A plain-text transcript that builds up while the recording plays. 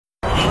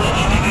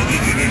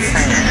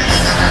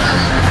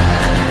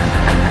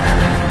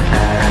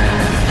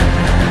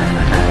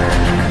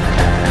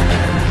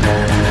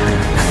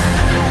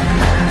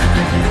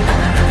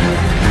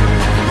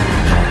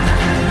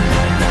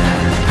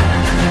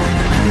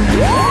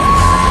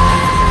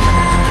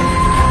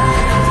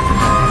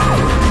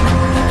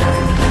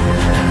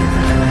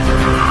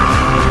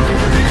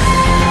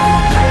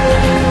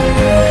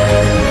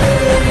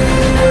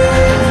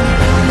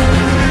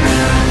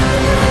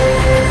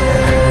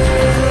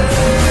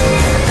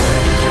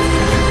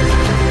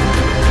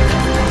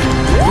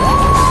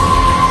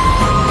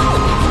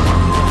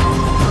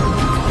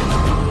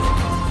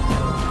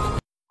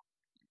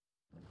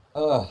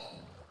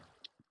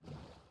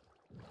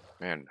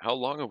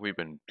long have we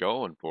been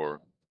going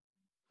for?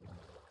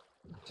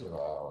 2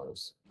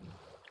 hours.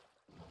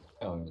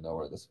 I don't even know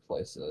where this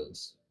place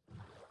is.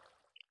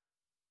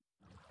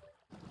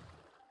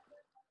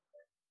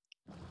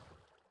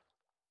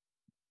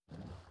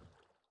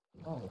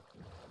 Oh,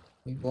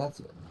 maybe that's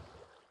it.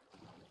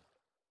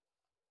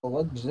 Well,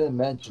 what did it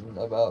mention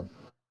about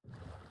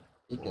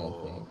Beacon, I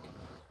Whoa. think?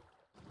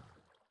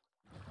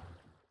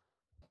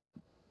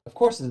 Of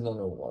course it's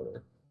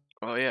underwater.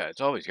 Oh yeah,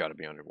 it's always got to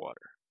be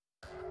underwater.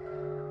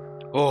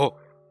 Oh,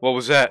 what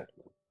was that?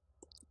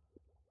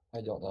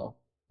 I don't know.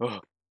 Oh,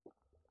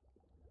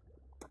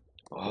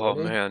 You oh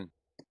ready? man,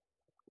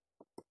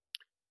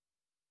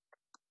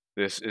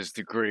 this is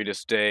the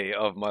greatest day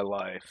of my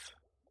life.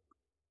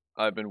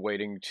 I've been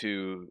waiting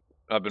to.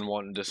 I've been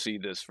wanting to see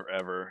this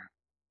forever.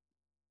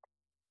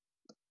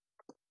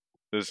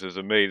 This is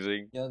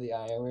amazing. You know the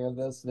irony of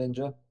this,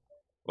 Ninja?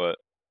 But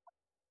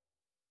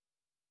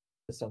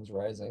The sun's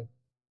rising.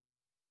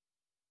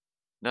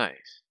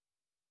 nice,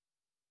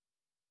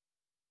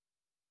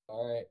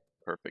 Alright.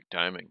 perfect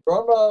timing.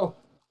 Promo!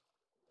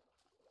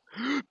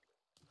 3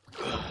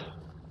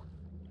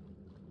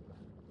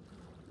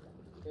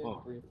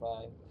 Oh,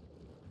 5.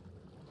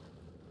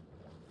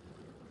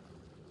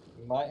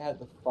 We might have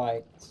to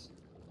fight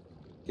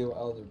two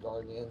Elder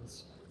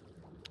Guardians.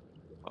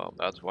 well,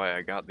 that's why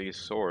I got these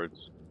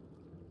swords.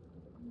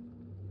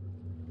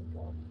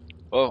 Oh,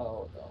 Oh,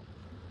 oh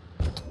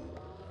no.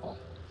 Oh,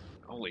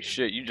 holy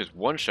shit! You just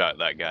one-shot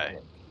that guy.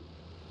 look.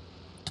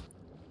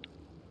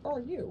 How are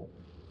you?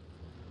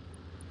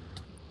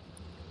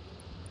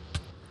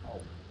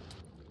 Oh.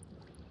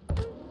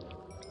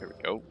 Here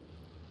we go.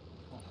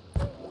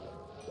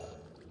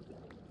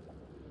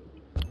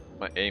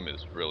 My aim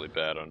is really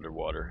bad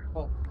underwater.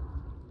 Oh.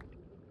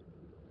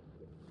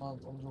 Oh,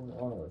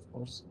 oh, of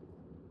course.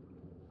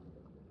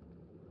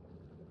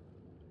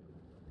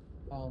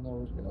 I don't know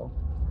where to go.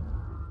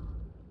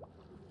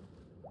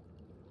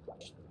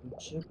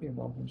 It should be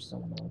around here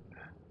somewhere.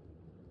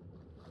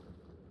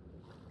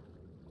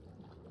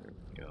 There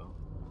we go.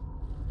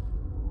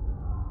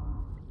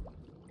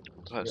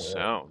 What's that Yeah.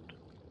 sound?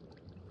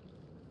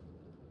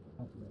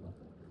 I don't know.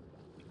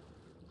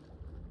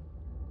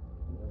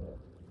 Yeah.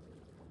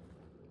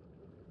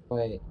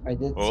 Wait, I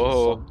did see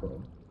Oh,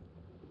 something.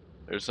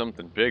 there's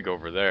something big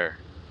over there.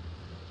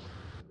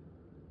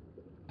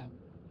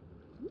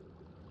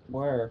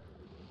 Where?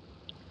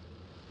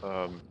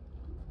 Um,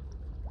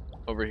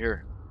 over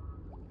here.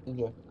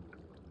 Ninja.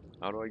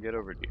 How do I get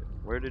over to you?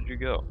 Where did you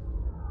go?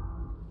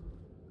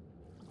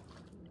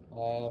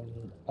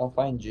 I'll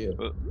find you.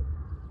 Uh,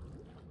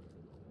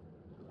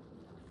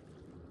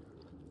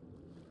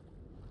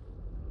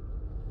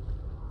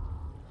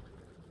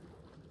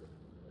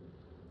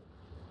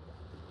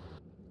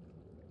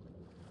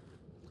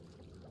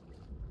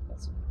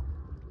 That's,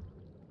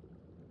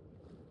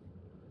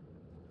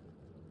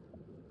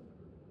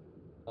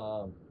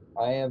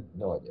 I have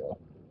no idea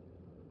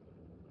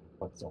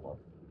whatsoever.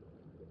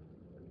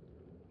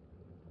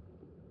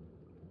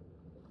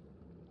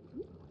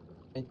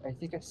 I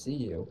think I see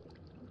you.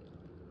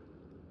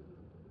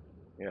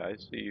 yeah, I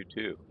see you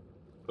too.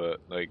 But,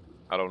 like,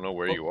 I don't know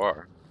where Oh, you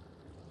are.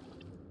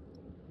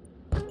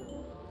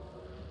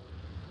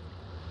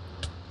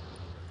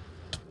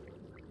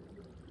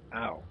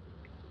 Ow.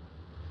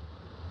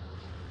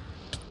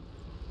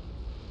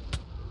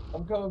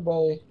 I'm coming,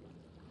 buddy.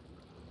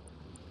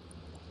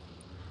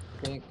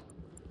 I think.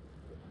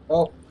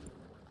 Oh,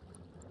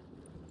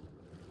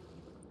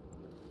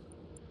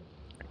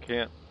 I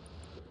can't.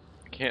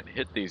 I can't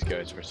hit these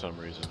guys for some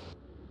reason.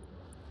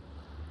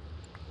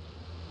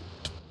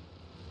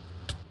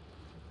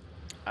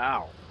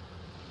 Ow.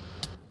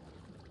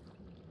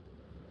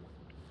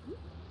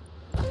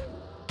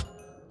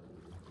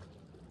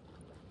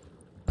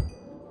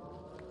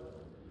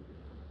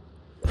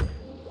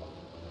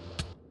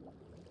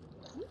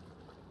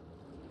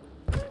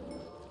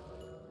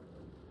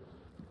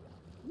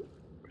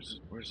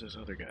 Where's this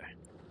other guy?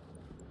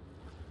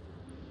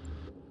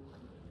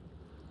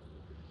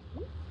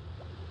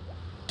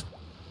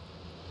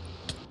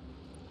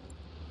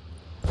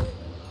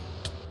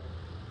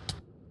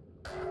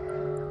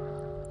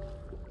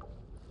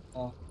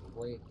 oh,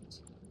 wait.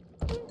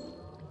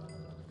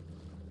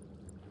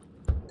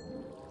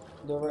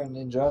 Never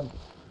Ninja.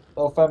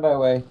 I'll find my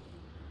way.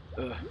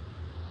 Ugh.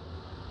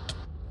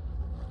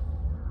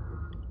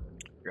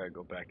 Gotta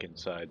go back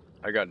inside.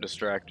 I got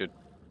distracted.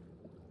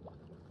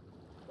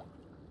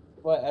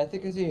 What? I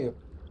think I see you.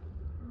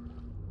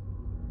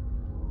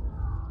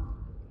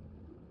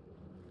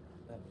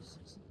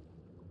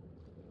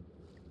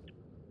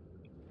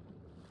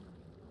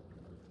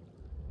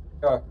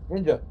 Sure,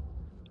 Ninja.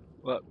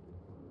 What?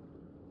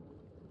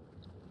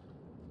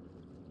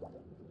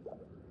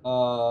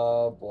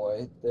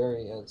 Boy, there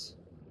he is.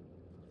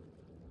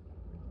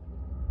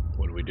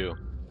 What do we do?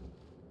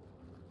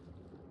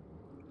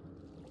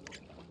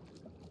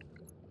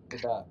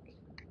 Go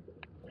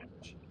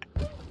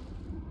back.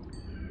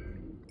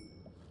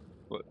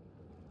 What?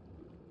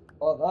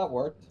 Well, that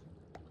worked.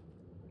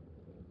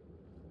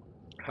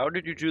 How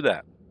did you do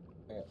that?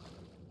 Okay.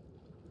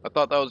 I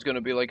thought that was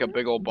gonna be like a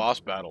big old boss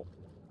battle.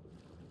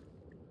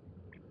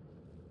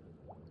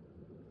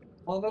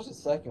 Oh, there's a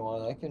second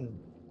one. I can.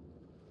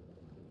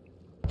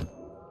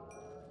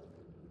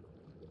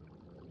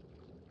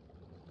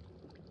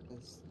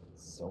 It's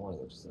somewhere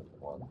there's a second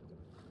one.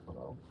 I don't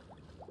know.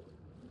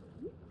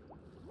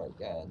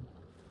 Again.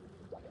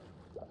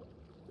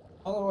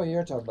 I don't know what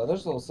you're talking about.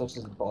 There's no such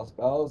as boss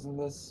battles in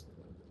this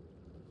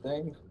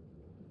thing.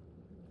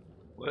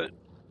 What?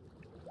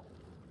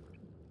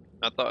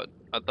 I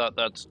thought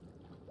that's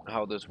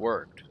how this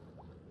worked.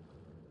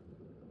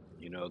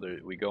 You know,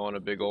 we go on a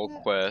big old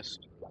Yeah.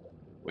 quest.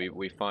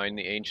 We find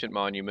the ancient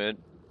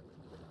monument,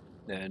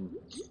 and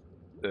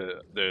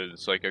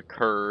there's like a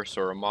curse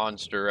or a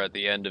monster at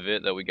the end of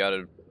it that we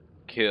gotta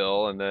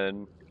kill, and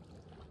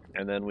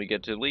then we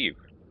get to leave.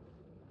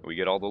 We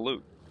get all the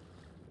loot.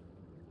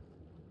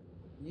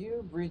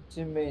 You read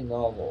too many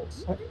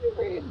novels. Have you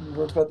read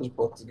Rebecca's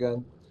books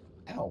again?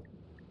 Ow.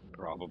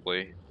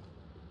 Probably.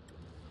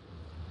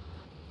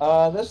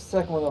 There's the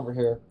second one over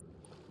here.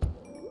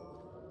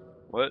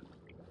 What?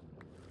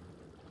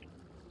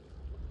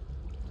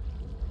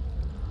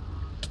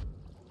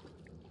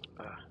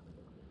 Uh,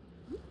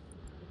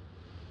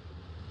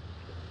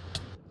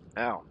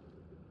 ow.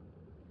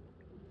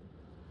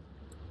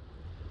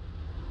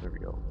 There we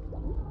go.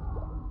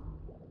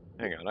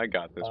 Hang on, I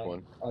got this Fine.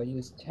 one. I'll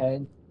use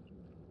 10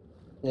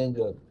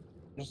 ninja.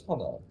 Just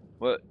hold on.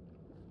 What?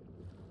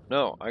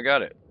 No, I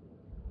got it.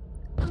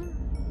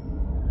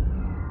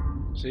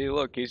 See,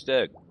 look, he's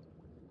dead.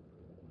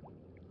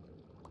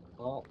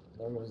 Well,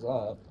 there goes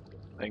that.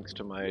 Thanks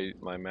to my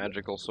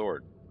magical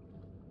sword.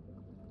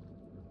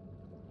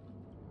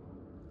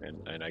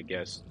 And I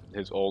guess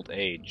his old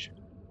age.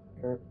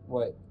 Here,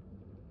 wait.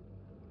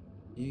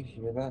 Do you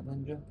hear that,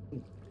 ninja?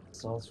 It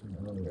sounds from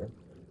earlier.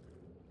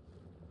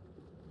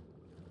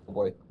 Oh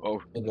boy.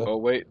 Oh, Ninja. oh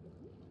wait.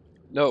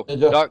 No,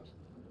 Ninja. Doc,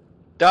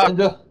 Doc,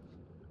 Ninja.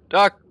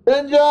 Doc,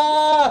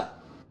 Ninja!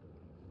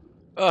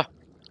 uh,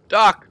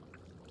 Doc.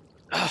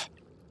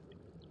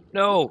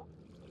 No,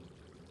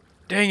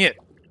 dang it,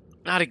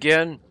 not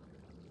again.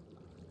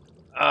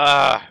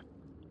 Ah,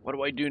 what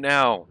do I do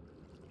now?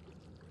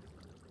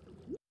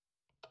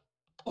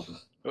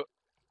 Uh,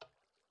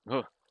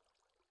 uh,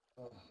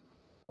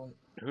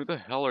 who the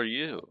hell are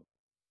you?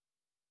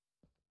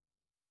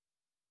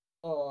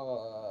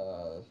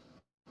 Uh,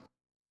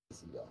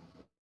 yeah.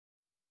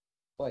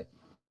 Wait.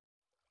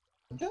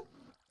 Ninja?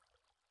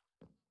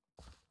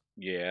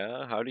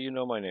 Yeah, how do you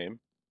know my name?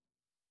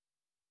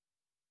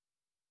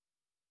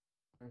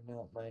 Or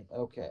not mine.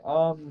 Okay.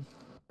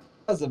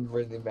 Doesn't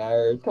really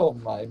matter.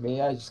 Don't mind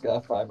me. I just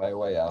gotta find my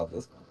way out of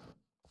this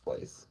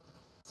place.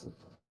 So,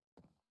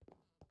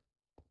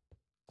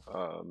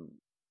 Um,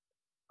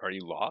 are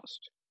you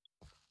lost?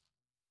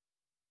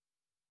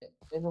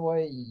 in a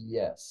way,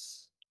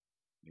 yes.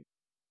 Where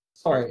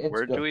Sorry,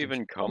 where'd you interrupted you. even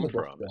On come the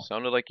door. from? It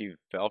sounded like you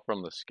fell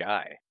from the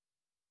sky.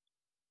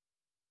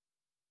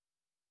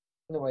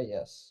 In a way,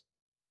 yes.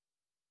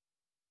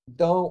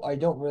 Though I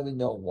don't really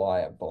know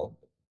why I'm falling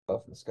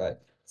above the sky.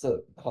 It's a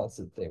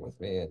constant thing with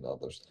me and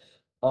others.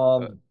 Uh,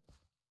 Um.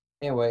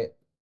 Anyway,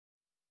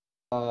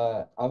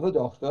 I'm the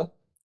doctor.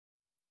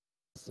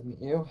 Nice to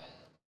meet you.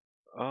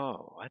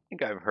 oh, I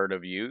think I've heard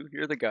of you.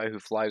 You're the guy who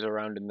flies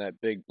around in that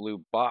big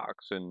blue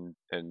box and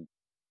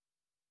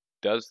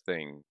does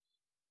things,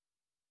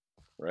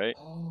 right?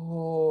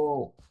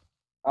 Oh.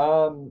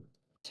 Um.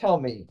 Tell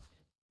me,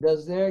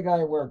 does their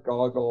guy wear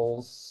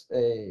goggles,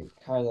 a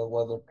kind of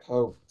leather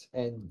coat,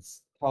 and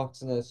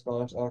talks in a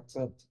Scottish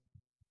accent?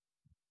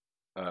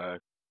 Uh,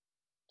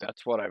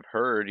 that's what I've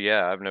heard.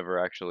 Yeah, I've never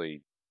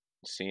actually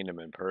seen him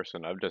in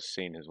person. I've just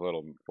seen his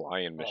little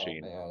flying Oh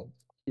machine. man,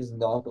 he's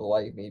not gonna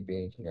like me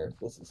being here.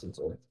 This is his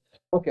earth.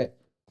 Okay,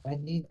 I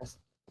need a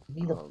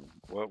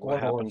What portal or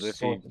happens if he?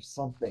 sword or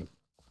something.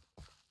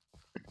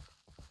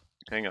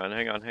 Hang on.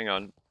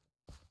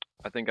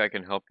 I think I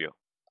can help you.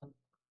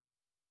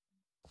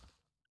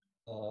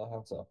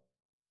 How so?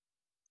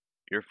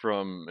 You're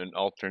from an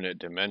alternate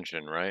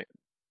dimension, right?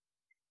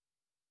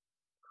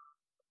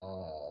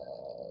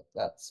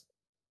 That's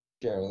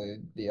generally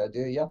the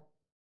idea. Yeah.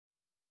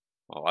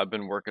 Well, I've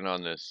been working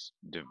on this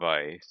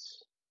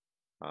device.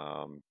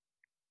 Um,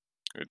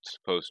 it's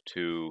supposed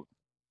to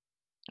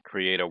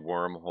create a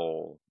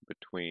wormhole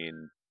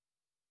between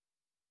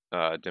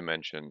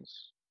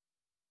dimensions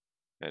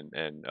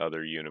and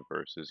other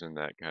universes and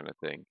that kind of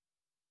thing.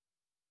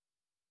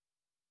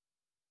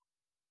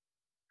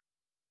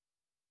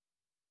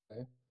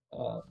 Okay.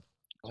 Uh,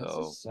 why does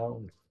this So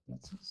sound?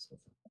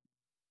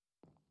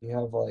 You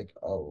have like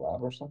a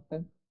lab or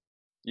something?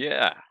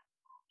 yeah,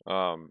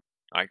 um,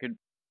 I could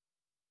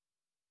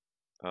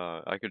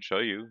I could show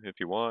you if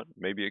you want.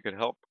 Maybe it could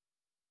help.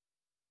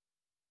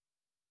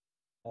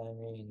 I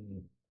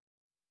mean,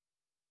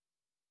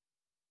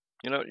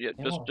 Yeah,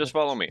 I just want to just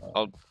help follow this me.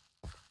 guy.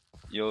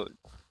 You'll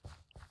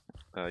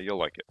you'll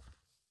like it.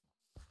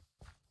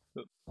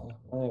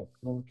 I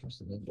don't trust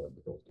the ninja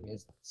because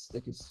it's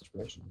sticky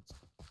situations.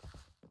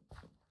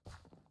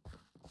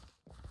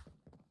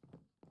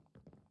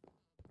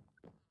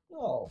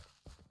 No.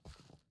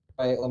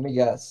 Right, let me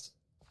guess.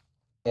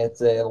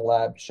 It's a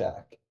lab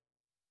shack.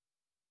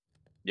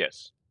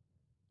 Yes,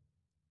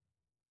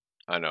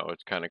 I know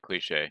it's kind of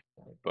cliche,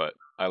 but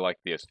I like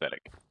the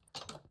aesthetic.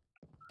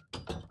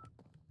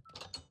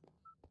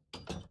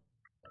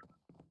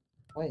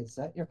 Wait, is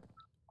that your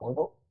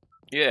portal?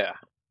 Yeah,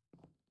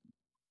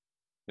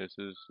 this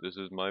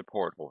is my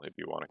portal, if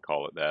you want to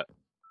call it that.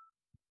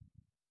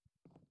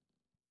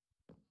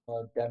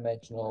 The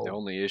Dimensional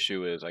only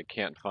issue is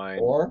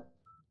door?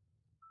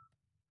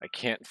 I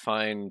can't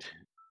find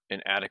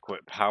an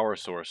adequate power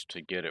source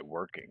to get it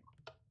working.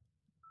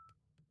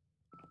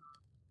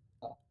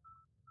 Uh,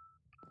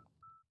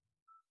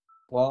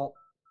 well,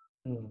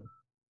 hmm.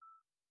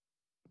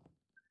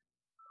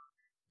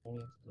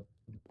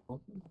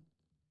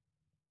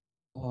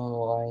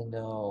 Oh, I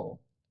know.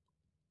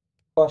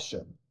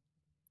 Question.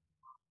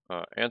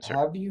 Answer.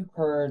 Have you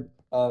heard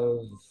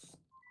of,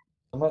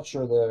 I'm not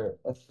sure they're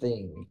a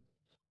thing.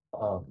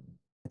 Um,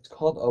 it's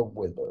called a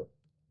wither.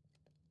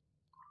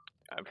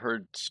 I've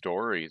heard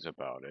stories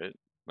about it,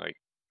 like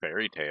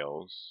fairy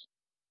tales,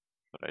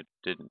 but I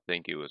didn't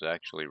think it was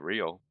actually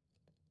real.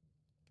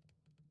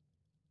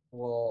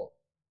 Well,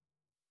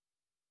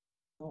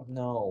 oh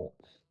no.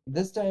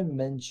 This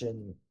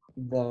dimension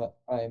that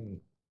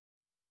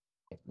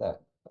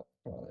that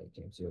I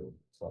came to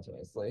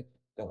spontaneously.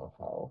 Don't know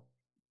how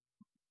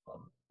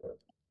or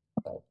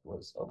that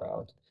was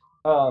around.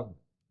 Um,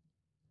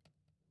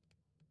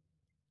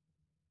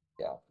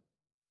 yeah.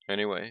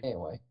 Anyway,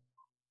 Anyway,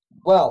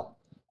 well,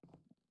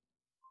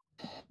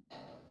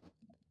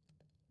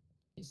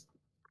 he's,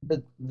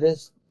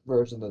 this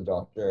version of the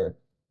Doctor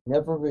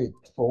never really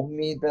told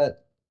me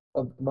that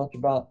much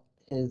about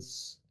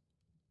his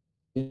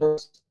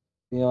universe.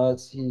 To be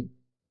honest, he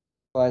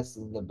fights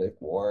in the big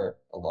war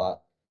a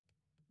lot.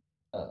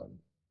 Um,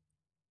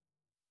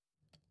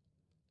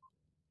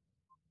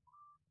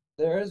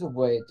 there is a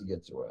way to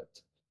get to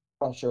it.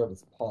 Not sure if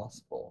it's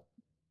possible.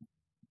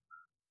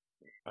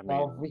 I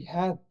Now, if mean, we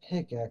had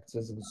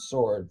pickaxes and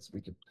swords,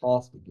 we could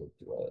possibly get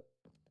to it.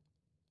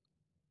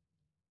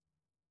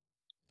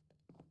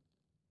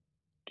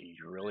 do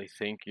you really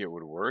think it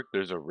would work?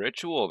 There's a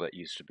ritual that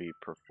used to be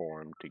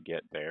performed to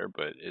get there,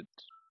 but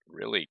it's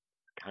really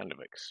kind of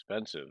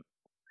expensive.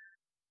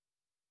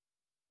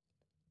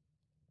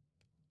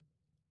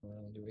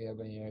 Do we have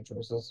any other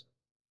choices?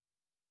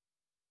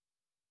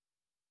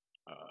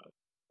 Uh,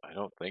 I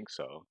don't think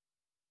so.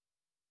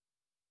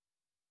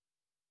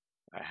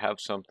 I have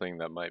something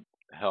that might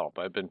help.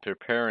 I've been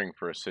preparing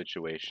for a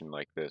situation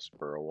like this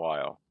for a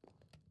while.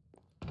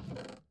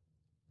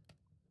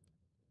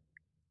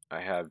 I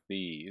have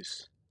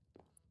these.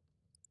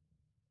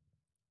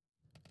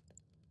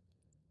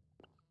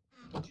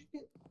 Did you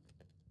get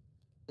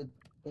the,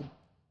 the,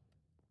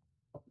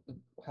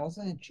 how's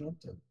that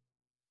enchanted?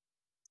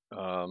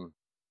 Um,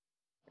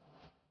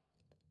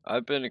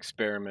 I've been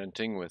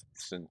experimenting with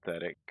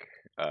synthetic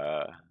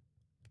uh,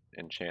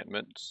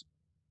 enchantments.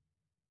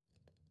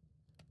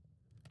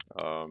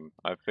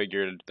 I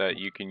figured that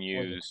you can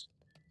What is it? use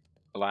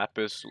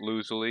lapis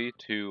lazuli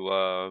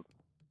to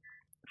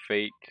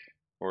fake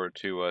or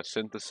to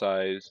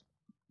synthesize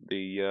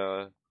the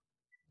uh,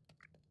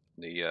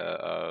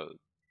 the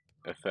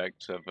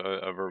effects of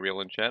a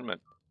real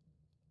enchantment.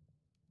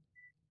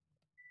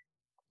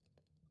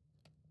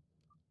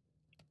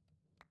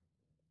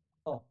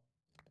 Oh,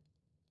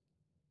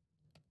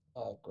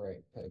 oh,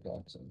 great.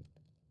 Pickaxe and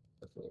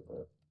the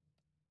favorite.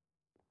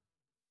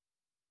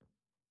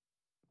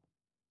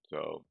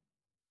 So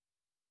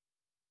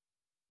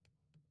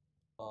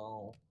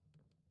Oh,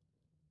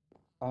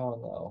 I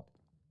don't know.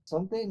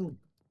 Something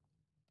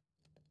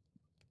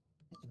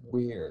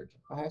weird.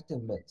 I have to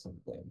admit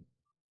something.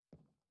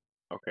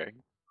 okay,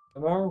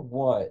 No matter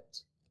what,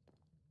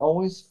 I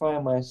always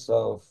find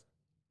myself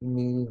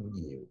meeting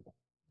you.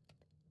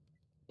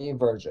 Any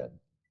version,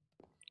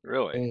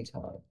 really,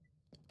 anytime.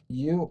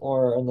 You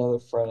or another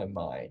friend of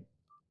mine.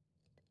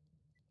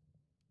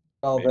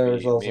 Oh,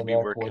 there's also maybe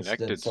another we're coincidence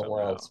connected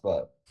somewhere somehow. else,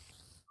 but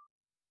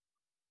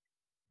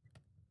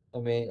I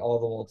mean, all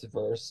the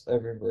multiverse,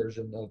 every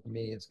version of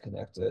me is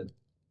connected,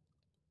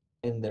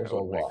 and there's That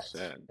a would make lot,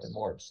 and sense.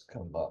 more just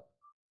come up.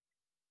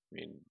 I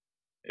mean,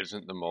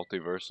 isn't the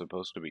multiverse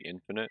supposed to be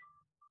infinite?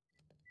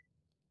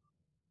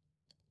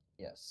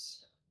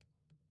 Yes,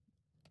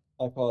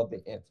 I call it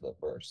the infinite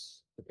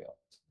verse, to be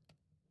honest.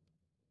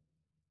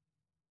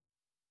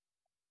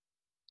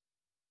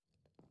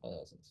 I know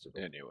it's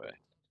stupid. Anyway,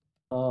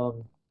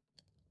 Um,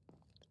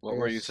 I what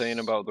were you saying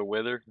guess about the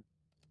wither?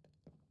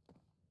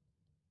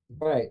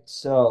 right.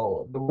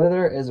 So the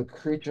Wither is a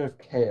creature of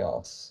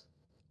chaos.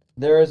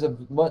 There is a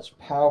much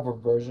powerful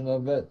version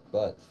of it,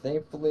 but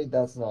thankfully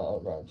that's not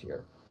around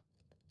here.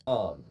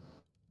 Um,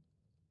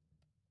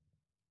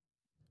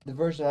 the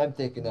version I'm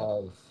thinking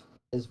of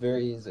is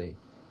very easy.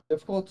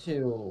 Difficult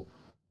to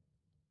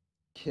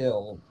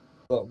kill,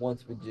 but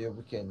once we do,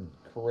 we can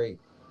create.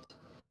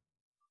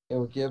 It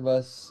will give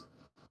us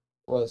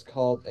what is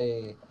called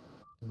a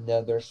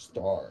nether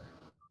star.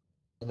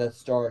 And that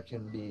star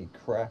can be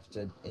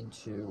crafted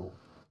into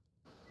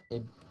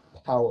a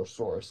power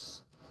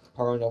source,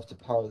 power enough to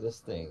power this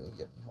thing and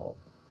get me home.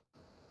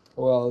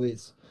 Well, at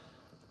least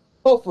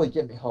hopefully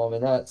get me home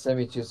and not send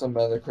me to some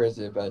other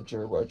crazy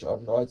adventure, which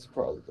I'm not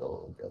probably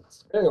go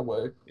against.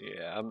 Anyway,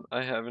 Yeah,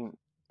 I haven't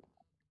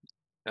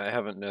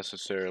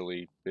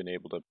necessarily been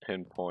able to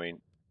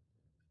pinpoint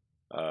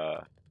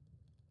uh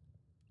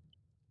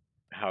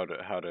how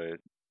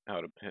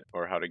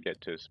to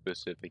get to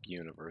specific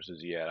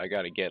universes yet. I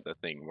got to get the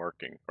thing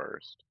working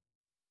first.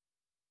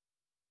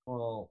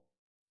 well,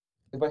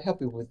 if I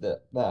help you with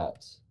that,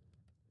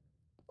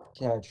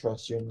 can I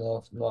trust you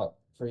enough not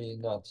for you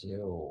not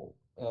to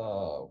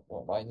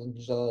what my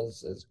ninja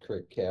does is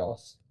create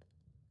chaos.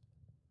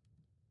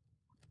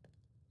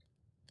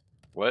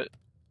 What?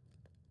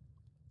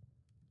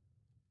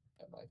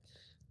 Am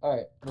I?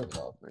 Alright, moving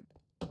on.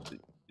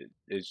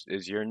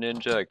 Is your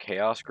ninja a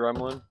chaos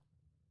gremlin?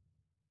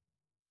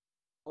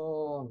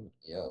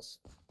 Yes.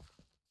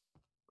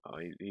 Oh,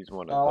 he's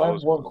one of Now I have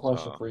those one ones,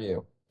 question huh? for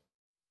you.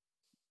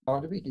 How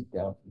do we get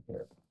down from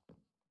here?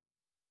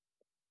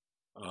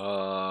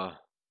 Uh,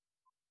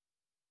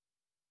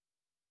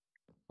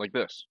 like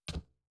this.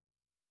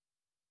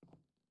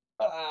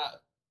 Ah, ah,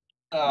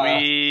 ah,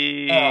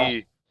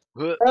 Wee!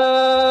 Huh.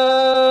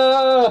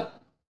 ah,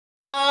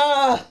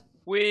 ah!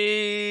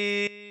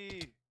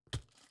 Wee!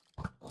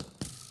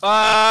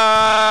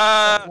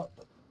 Ah!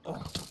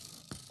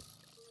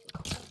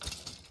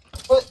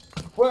 What?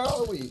 Where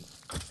are we?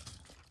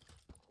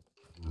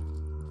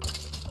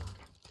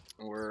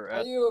 We're Are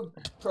at. you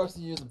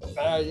pressing use a bad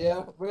idea?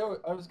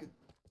 I was gonna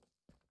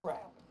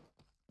crap.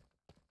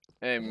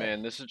 Hey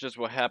man, this is just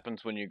what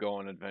happens when you go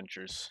on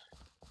adventures.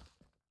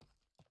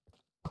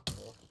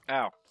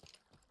 Ow.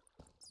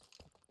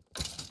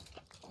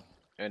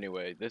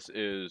 Anyway, this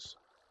is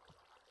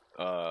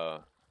uh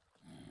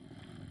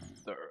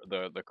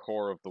the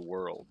core of the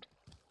world.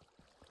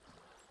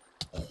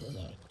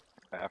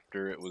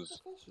 After it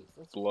was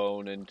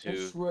blown into,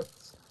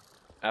 That's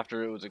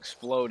after it was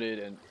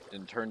exploded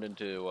and turned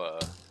into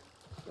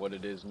what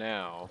it is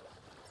now,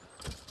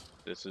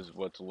 this is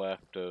what's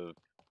left of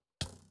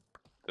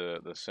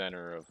the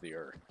center of the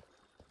earth.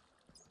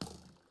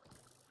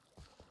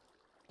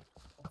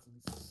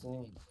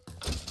 insane.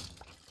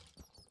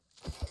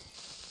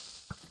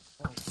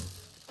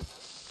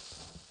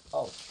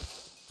 Oh,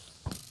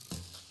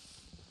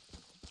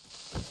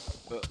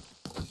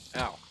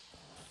 Ow.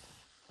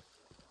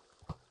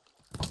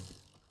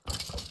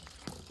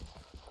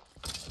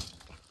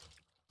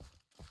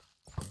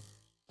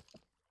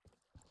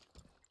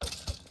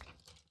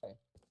 okay.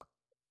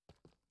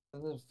 So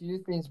there's a few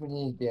things we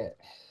need to get.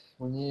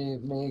 We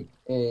need to make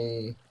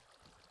a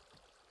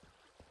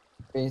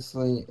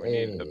basically We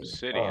need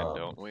obsidian,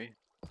 don't we?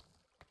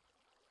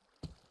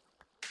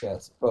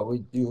 yes, but we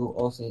do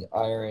also need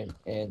iron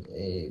and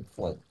a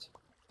flint.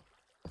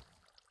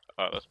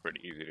 Oh, that's pretty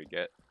easy to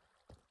get.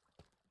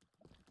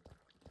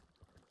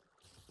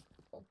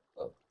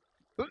 Oh,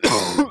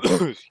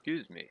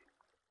 Excuse me.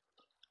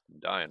 I'm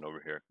dying over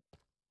here.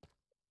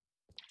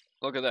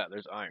 Look at that,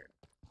 there's iron.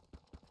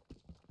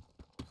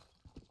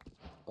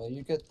 well,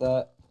 you get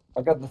that.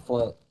 I got the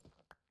flint.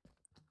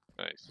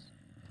 Nice.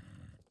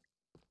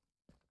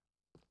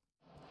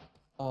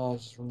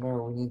 Just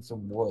remember we need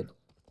some wood.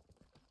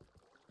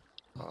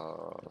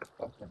 Uh,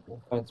 Okay,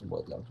 we'll find some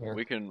wood down here.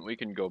 we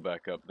can go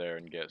back up there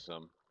and get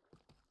some.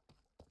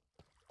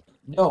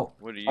 No,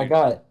 What are I you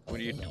got it. what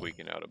are you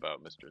tweaking out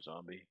about, Mr.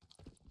 Zombie?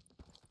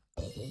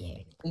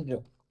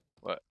 Ninja,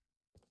 What?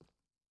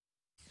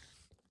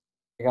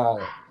 I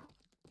got it.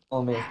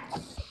 Follow me.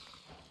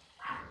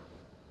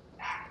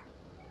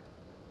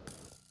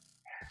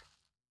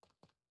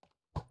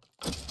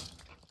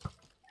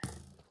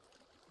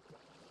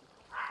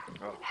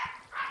 Oh,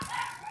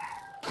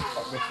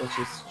 Let me fish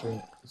this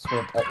stream.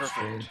 Swim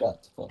upstream. perfect.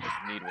 That's funny.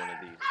 Need one of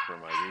these for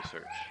my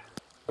research.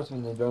 Trust me,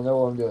 Ninja. I know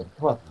what I'm doing.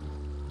 Come on.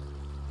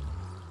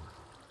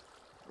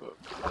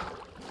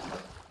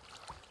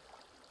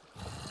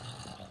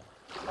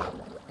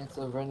 It's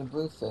a random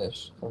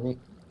bluefish. For me.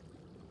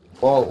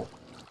 Whoa.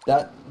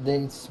 That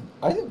they.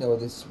 I didn't know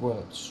they swim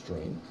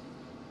upstream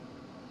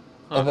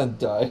Huh. and then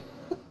die.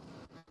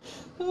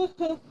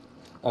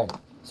 Alright.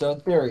 So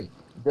in theory,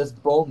 this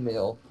bone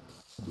meal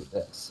do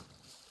this.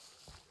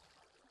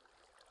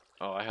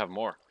 Oh, I have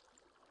more.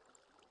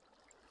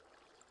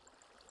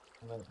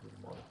 I might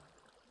need more.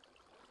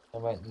 I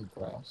might need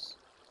grass.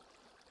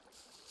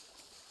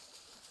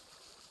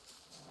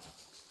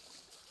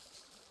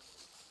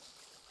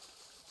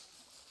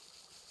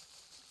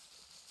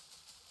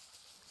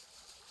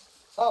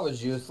 That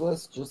was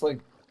useless. Just like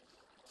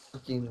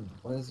freaking.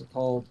 What is it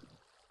called?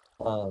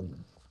 Um.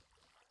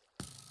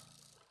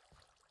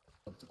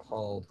 What's it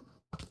called?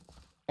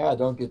 Yeah,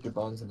 don't get your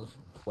bones in the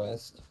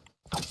west.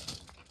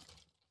 He's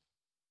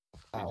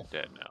Ow.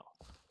 dead now.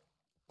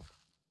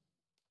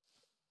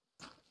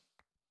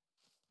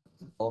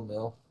 Bone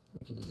meal.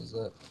 We can use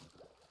it.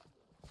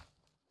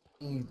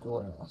 Need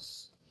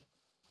grass.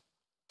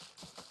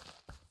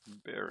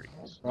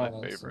 Berries, my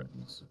favorite.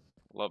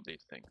 Love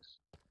these things.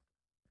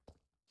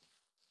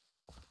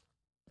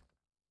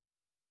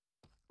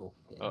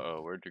 Okay.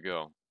 Uh-oh, where'd you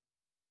go?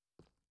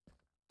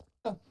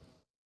 Oh,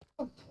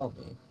 don't tell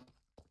me.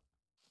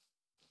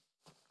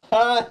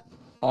 Hi!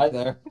 Hi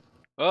there.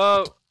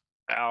 Oh!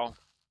 Ow.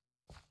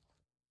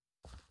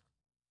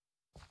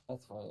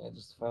 That's funny. I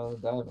just found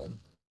a diamond.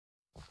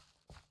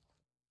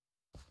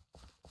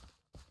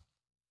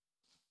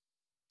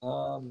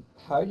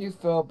 How do you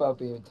feel about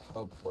being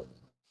teleported?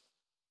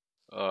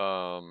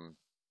 Um,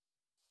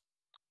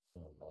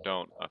 Oh,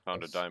 don't. I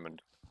found a Yes.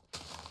 diamond. I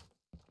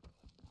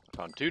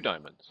found 2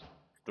 diamonds.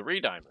 3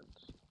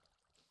 diamonds.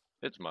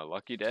 It's my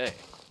lucky day.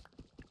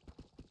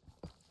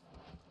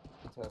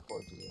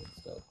 Teleport to you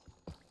instead.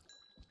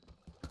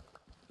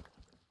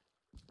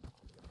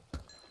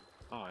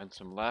 Oh, and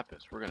some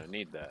lapis. We're gonna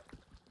need that.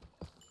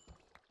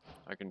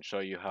 I can show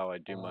you how I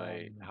do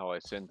how I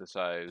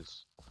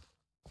synthesize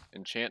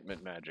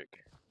enchantment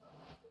magic.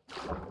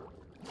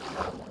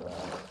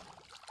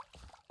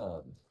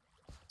 Um,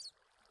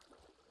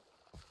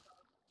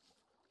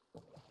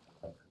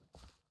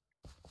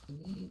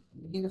 you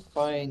need to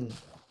find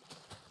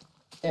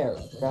air.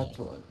 Got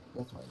to it.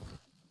 That's what I need.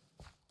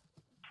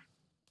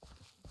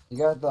 You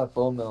got that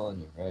bone meal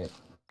in you, right?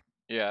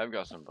 Yeah, I've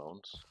got some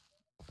bones.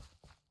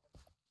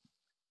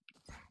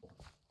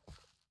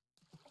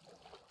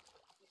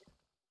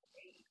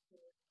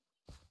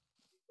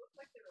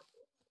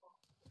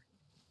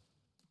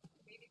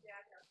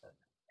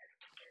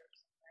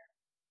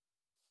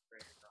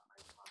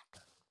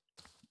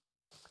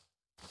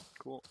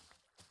 Cool.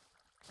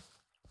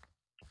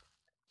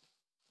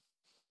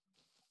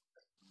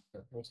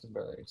 Here's some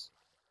berries.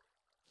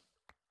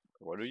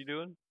 What are you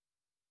doing?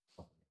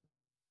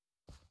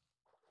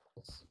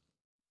 Yes.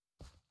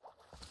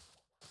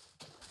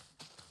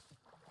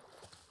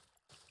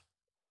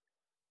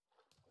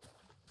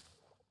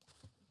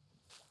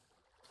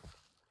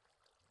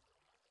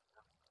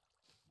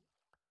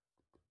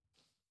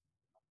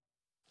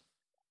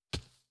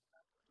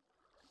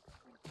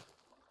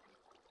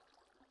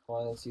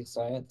 Want to see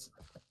science?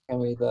 Can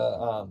we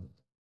the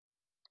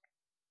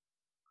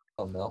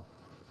bone meal?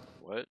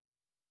 What?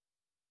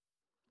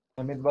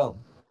 I made the bone.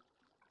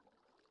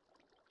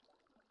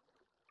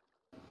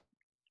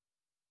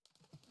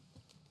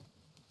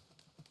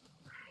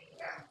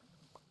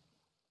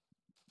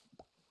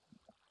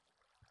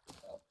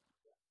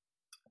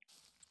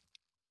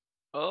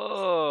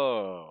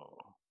 Oh!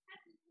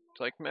 It's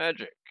like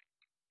magic.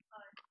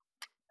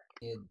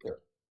 Need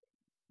dirt.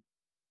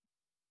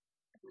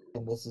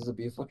 And this is a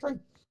beautiful tree.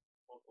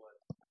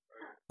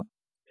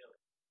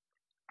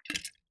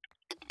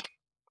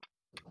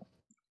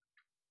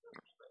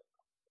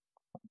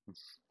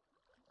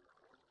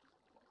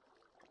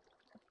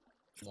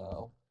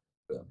 No.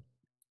 Boom.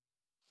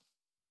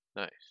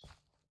 Nice.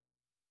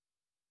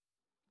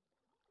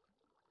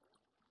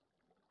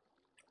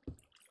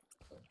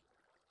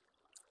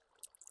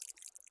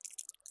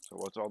 So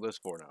what's all this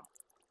for now?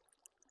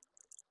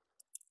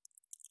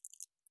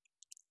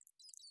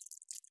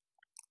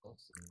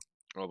 Awesome.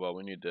 Oh, well,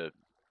 we need to...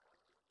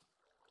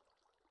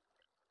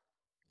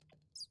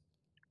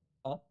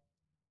 Huh?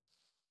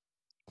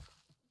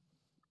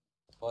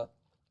 What?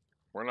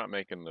 We're not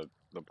making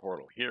the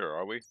portal here,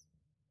 are we?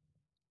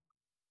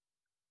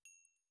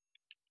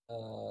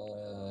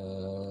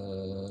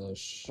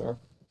 Sure.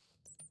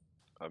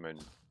 I mean,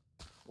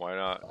 why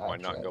not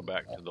Actually, go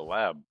back to the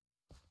lab?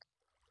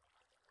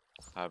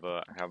 Have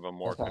a no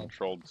more time.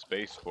 controlled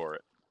space for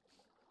it.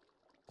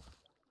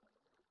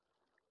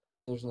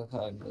 There's no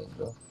time,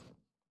 Ninja.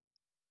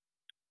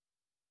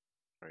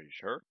 Are you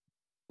sure?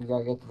 We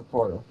gotta get to the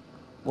portal.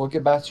 We'll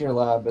get back to your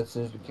lab as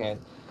soon as we can.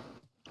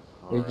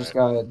 We just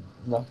Alright.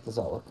 gotta knock this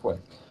out real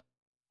quick.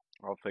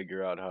 I'll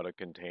figure out how to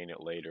contain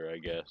it later, I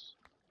guess.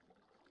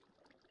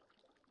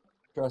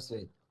 Trust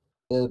me,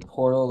 the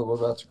portal that we're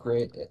about to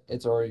create,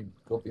 it's already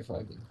going to be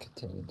fucking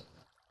contained.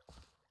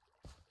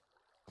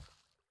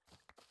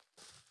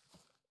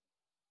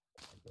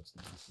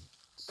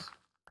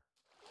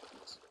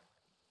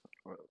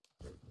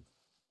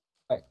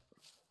 Right,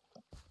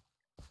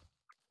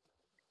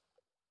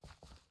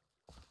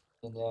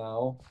 and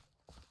now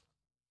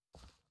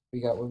we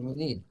got what we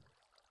need.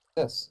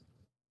 This,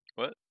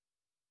 What?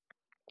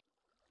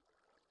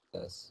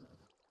 this.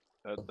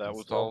 That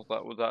was Still, all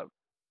that was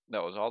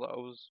all that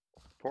was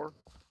for?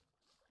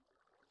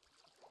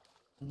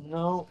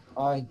 no,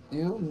 I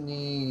do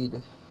need.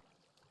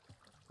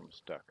 I'm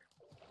stuck.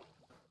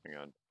 Hang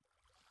on.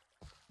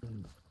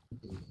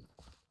 The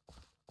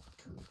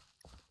truth.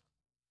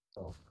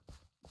 So,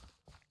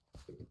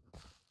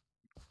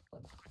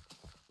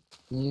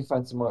 you need to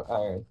find some more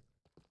iron.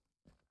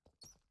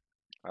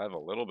 I have a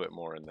little bit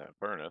more in that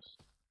furnace.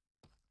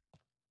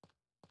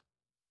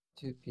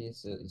 2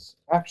 pieces.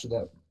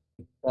 Actually,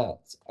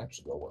 that's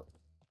actually gonna work.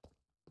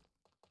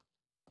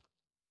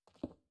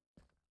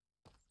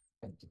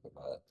 I think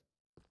about it.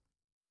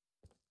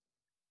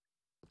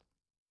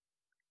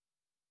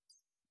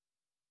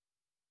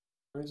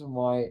 The reason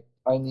why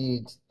I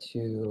need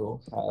to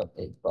have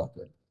a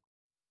bucket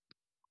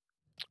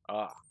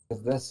Ah,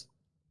 because this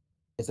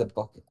is a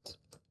bucket.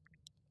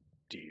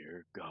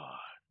 dear God.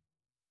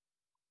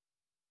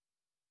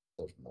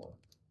 There's more.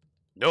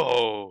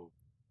 No.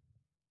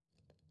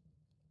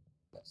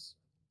 Yes.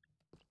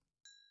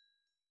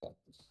 Okay.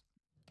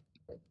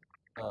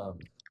 Um.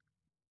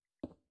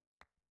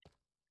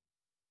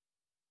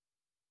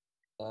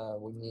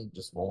 We need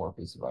just one more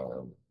piece of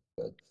iron.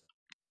 Good.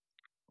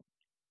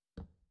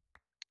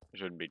 It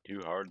shouldn't be too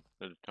hard.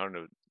 There's tons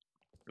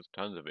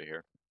of it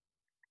here.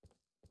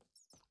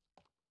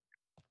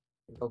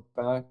 Go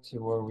back to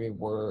where we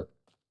were.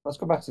 Let's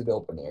go back to the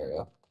open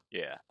area.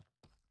 Yeah.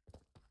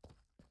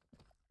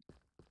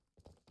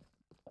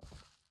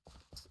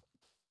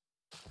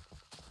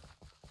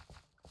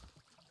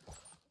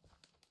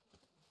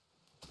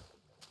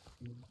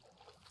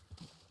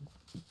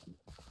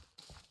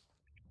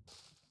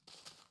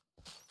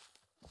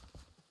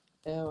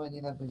 Oh, I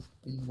need that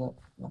piece up.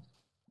 No.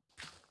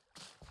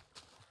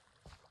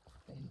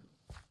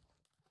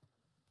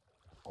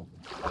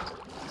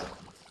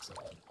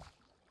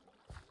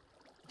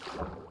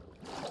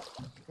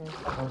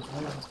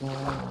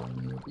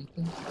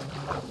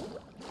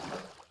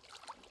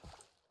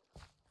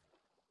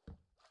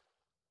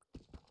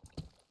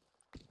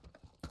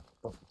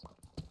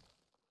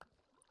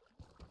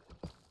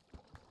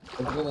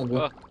 What's gonna do?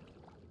 Oh,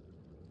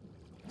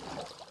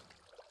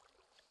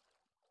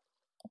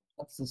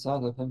 That's the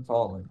sound of him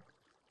falling.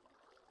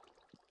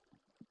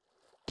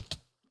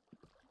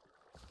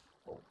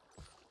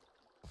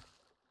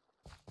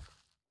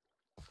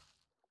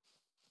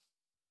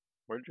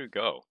 where'd you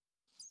go?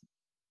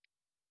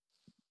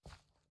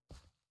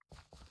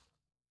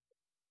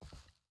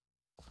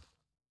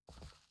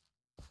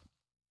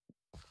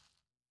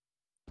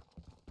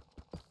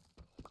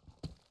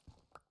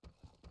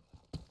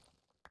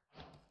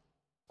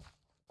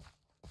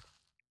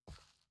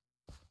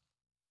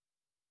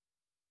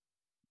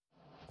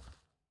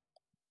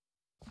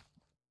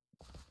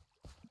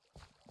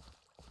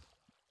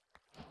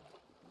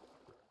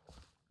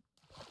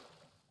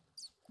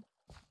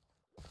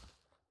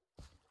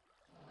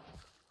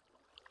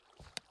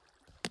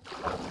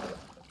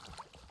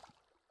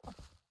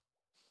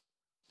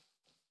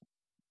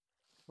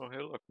 Oh,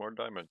 hey, look, more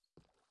diamonds.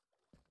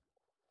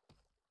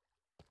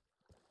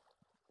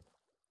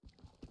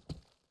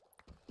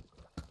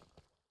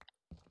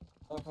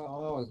 That's what I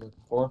was looking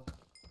for.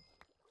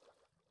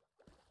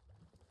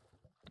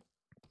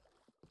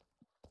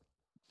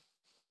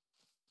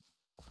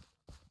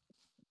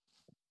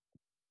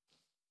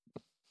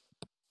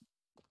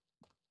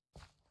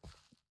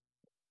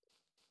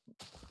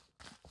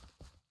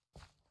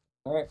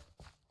 Alright.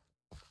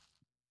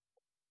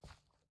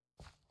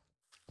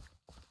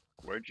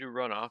 Where'd you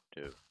run off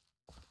to?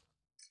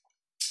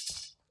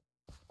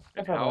 I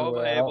And found my how am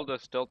way I able out. to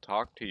still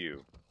talk to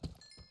you?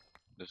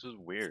 This is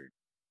weird.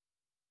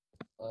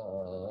 I'll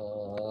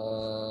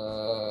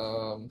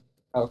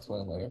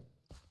explain later.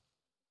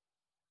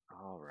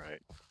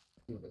 Alright.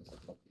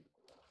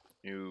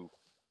 You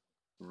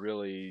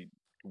really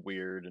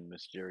weird and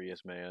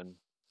mysterious man.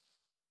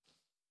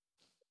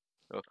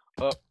 Oh,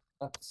 oh, I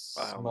That's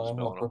my almost fell whole in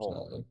a hole.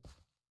 personality.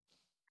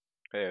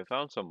 Hey, I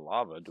found some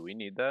lava. Do we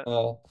need that?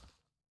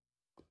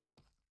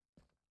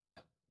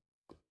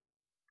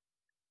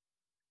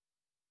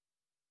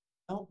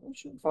 No, we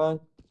should be fine.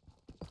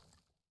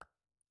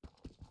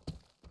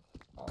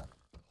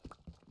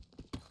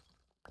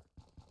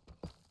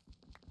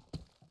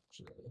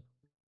 Actually.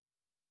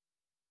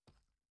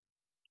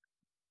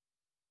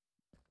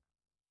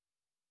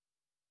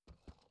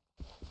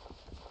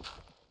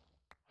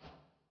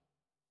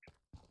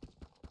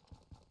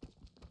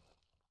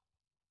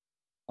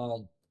 Uh,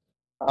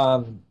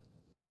 um,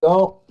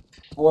 don't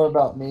worry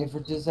about me for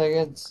 2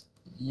 seconds.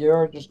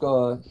 You're just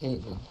gonna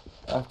hate me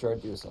after I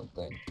do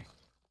something.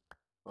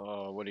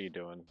 Oh, what are you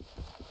doing?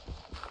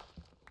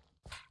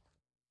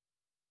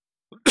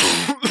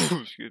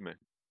 Excuse me.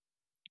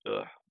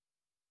 Ugh.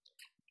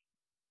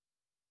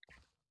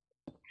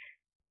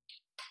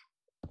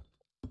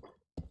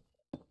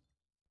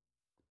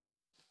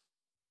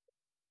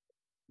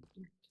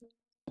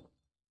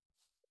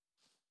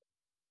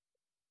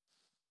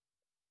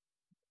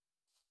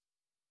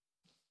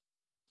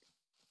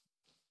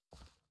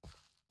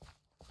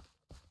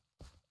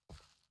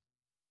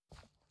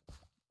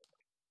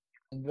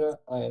 Indra,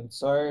 I am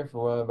sorry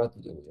for what I'm about to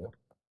do to you.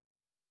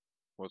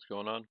 What's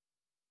going on?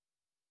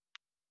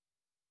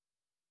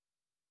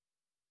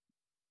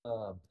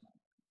 Um,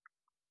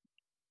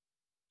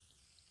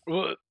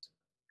 Ugh.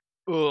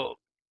 Ugh.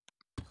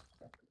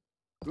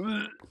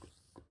 Ugh.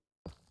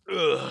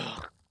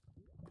 Ugh.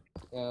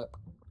 yeah,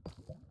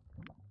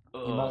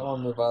 you might want to Ugh.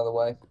 move out of the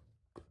way.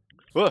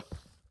 Ugh.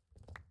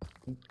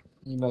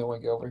 You might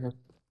want to get over here.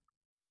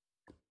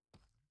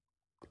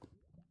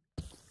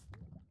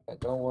 Okay,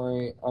 don't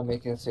worry, I'm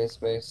making a safe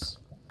space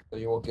so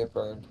you won't get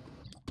burned.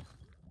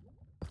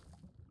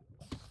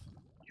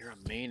 You're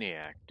a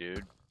maniac,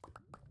 dude.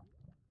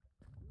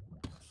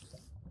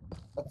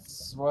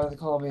 That's why they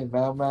call me a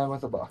madman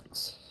with a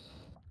box.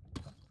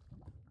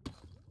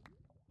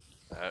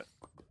 That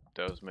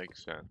does make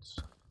sense.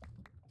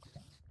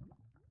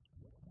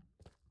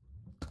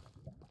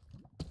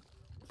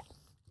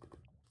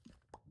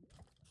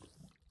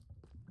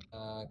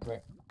 Come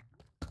here.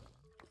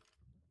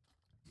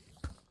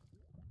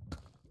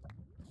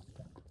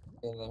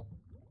 In there.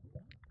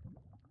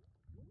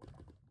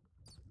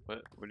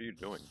 What are you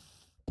doing?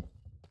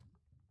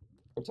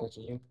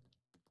 Protecting you.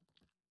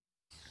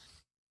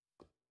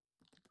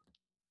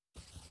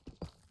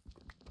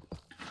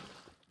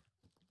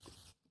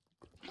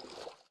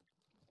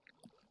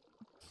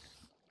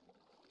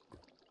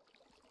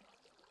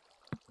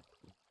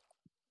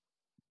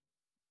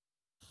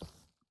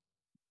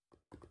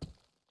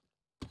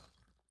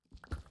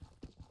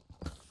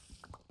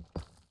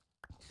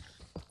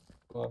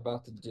 What I'm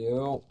about to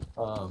do,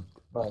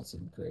 might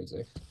seem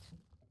crazy.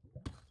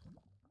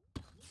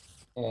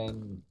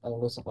 And I'm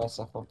gonna set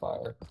myself on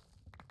fire.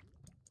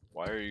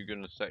 Why are you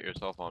gonna set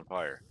yourself on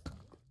fire?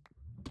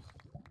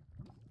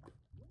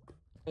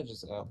 I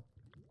just am.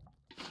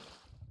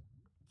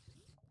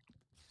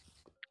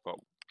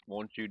 Well,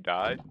 won't you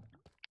die?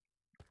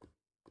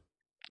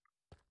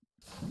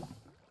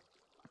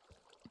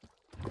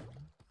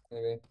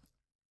 Maybe.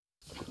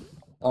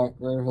 Alright,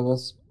 ready for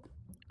this?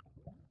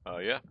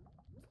 Yeah.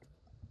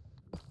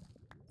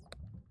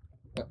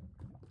 Yep.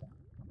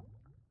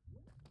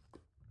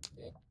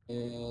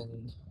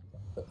 And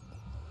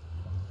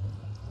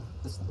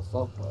this is the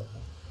fun part.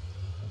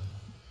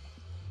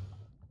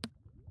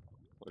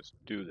 Let's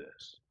do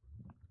this.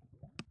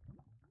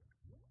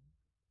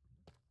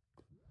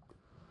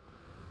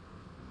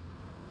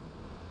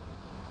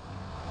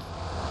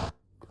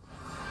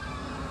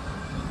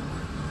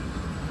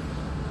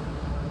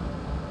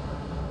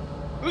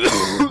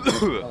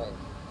 Alright,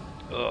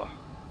 Ugh.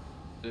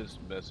 This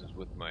messes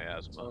with my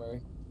asthma.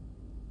 sorry.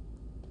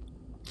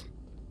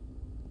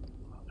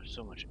 Oh, there's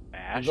so much We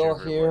ash go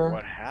everywhere. here.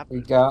 What We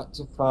happened? got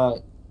to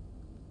find.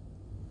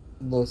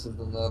 This is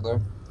the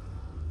nether.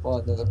 Well,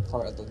 another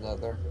part of the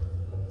nether.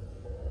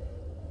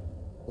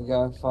 We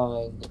gotta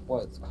find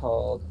what's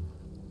called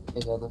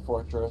another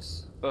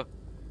fortress.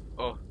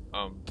 Oh,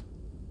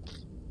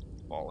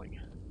 falling.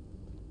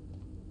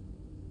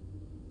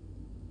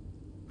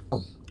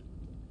 Ugh,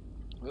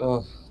 Ugh.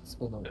 ugh, it's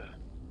been a.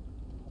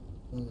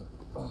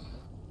 Ugh.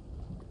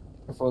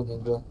 Careful,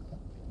 ninja.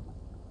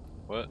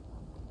 What?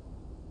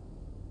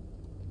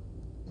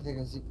 I think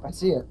I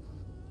see it.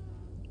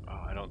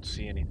 Oh, I don't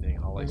see anything.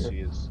 All I Right see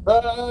here. is.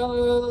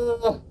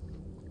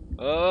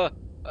 Ah!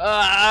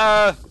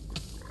 Ah!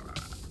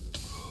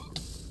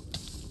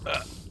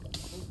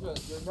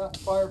 Ninja, you're not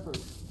fireproof.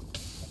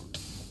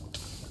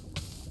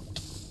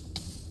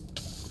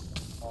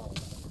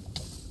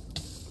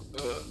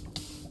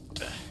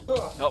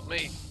 Ugh. Help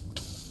me!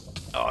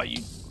 Oh,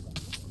 you.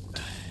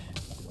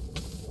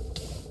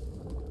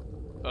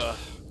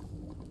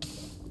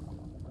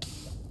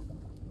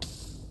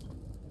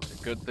 It's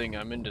a good thing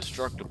I'm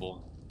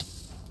indestructible.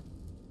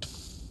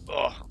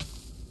 Oh.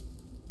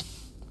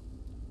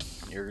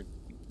 You're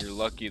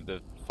lucky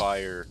the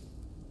fire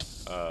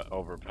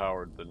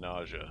overpowered the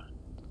nausea.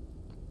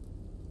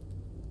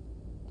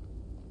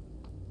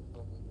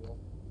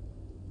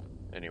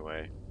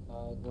 Anyway.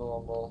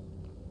 Normal.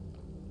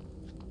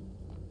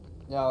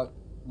 Now,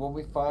 when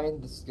we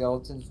find the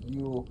skeletons,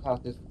 you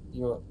have to.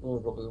 You're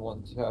going to be the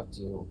one to have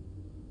to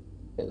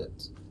hit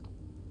it.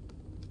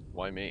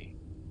 Why me?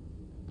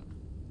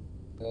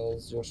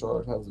 Because your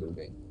sword has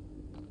looting.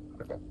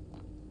 Okay.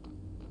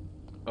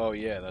 Oh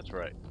yeah, that's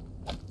right.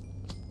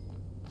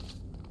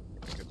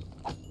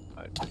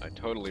 I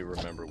totally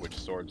remember which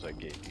swords I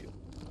gave you.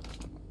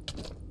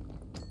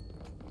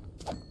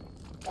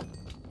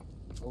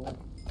 Oh,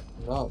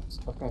 no.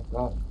 Okay,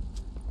 got it.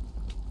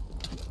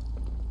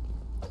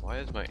 Why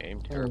is my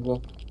aim There you terrible?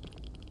 go.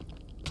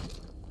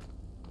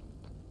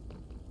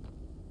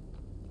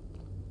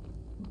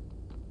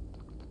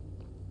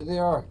 Here they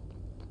are.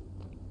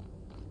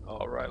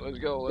 Alright, let's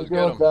go, let's Let's get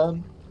go with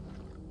them. them.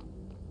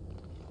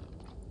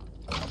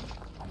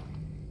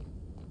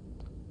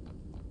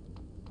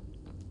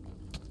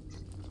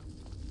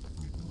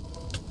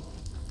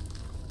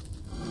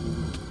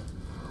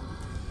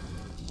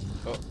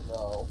 Oh.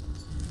 No.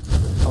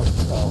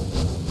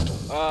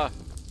 Oh, no. Ah!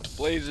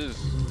 Blazes!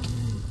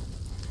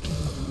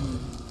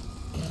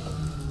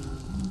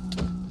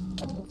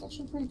 That's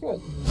actually pretty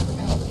good.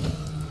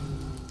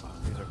 Oh,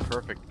 these are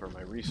perfect for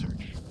my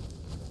research.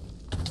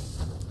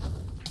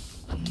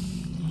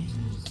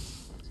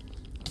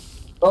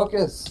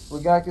 Focus.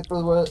 We gotta get I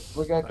need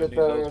their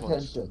those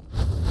ones. attention.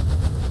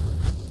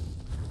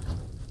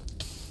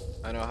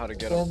 I know how to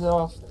get Send them. it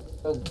off.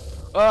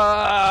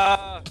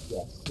 Ah!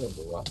 Yes, there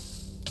we go.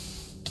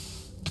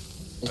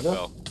 I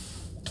fell.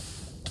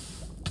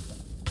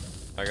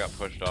 I got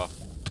pushed off.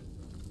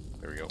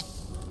 There we go.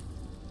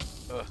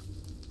 Ugh.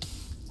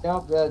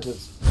 Scalp the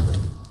edges.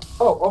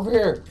 Oh, over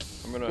here.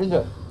 I'm gonna.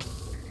 Ninja.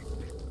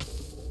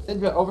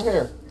 Ninja, over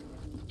here.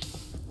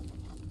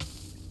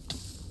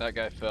 That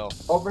guy fell.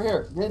 Over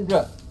here.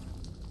 Ninja.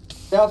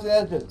 Scalp the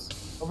edges.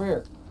 Over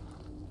here.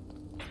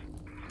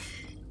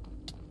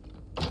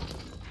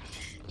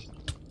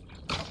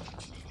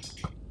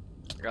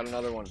 I got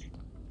another one.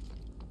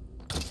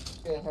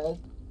 Okay, ahead.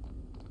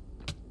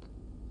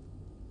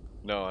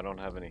 No, I don't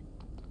have any.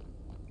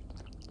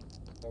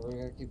 And we're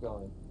gonna keep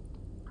going.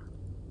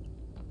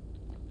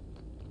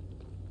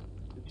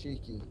 You're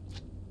cheeky.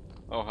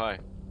 Oh, hi.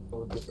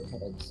 We're different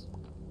heads.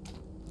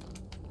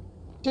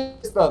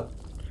 Chase them!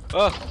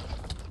 Oh!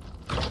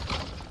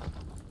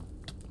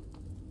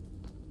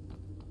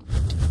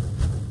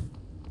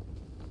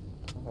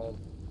 Ahead.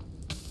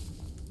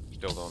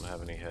 Still don't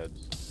have any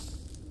heads.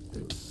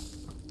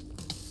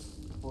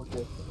 We'll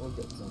get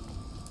some.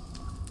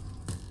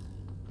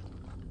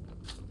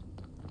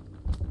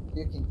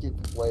 You can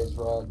get the blaze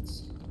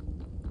rods.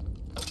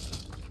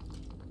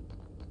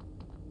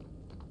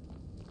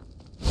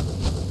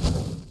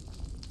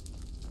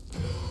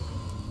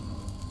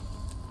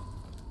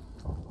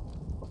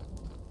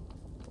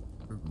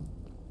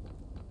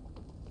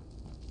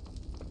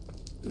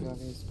 I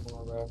need some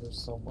more rafters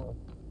somewhere.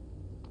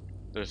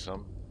 There's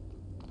some.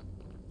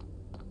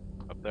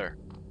 Up there.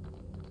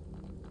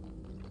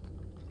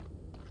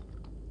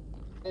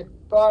 Hey,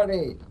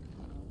 buddy!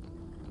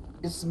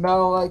 You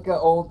smell like an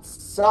old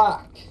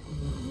sock!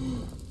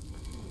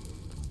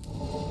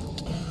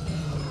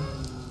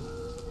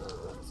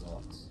 That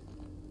sucks.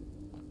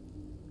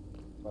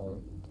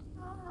 Oh,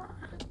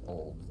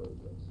 old for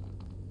this.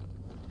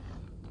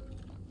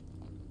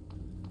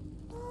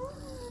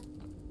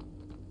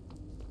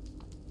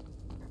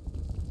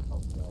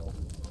 Oh no.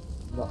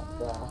 Not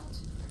that.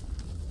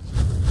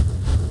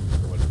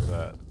 What is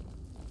that?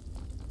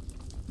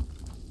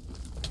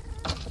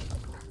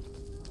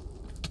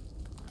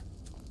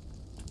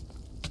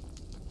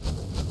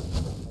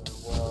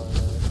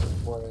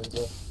 What is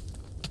it?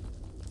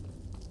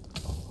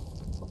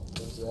 What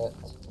is that?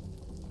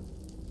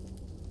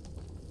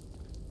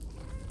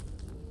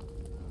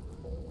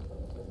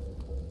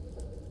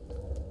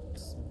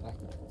 Smack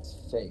its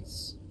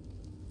face.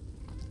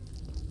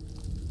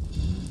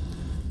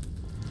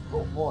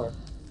 Oh, more.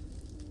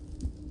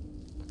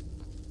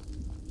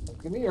 Now,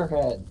 give me your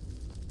head.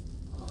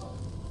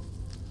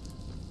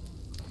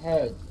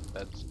 Head.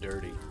 That's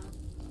dirty.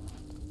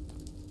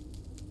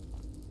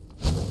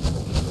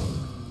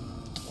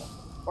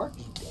 Where'd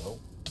you go?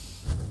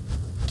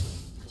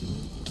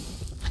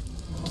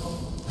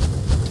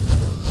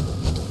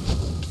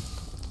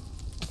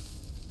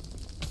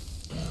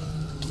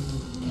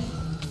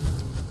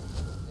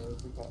 There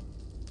we go.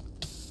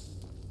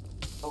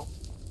 Oh,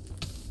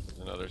 There's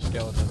another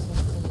skeleton.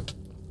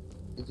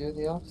 you do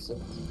the opposite.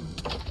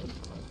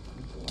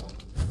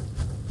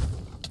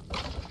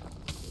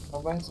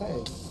 Come by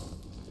side.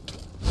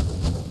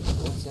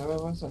 What's the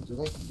other one? Do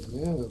they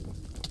move?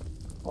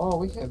 Oh,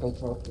 we can't bet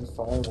drop this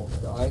fire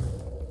won't die.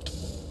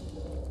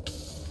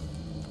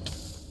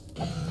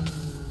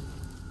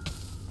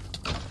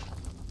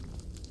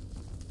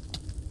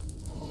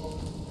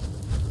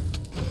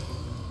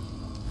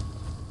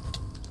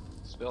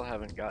 Still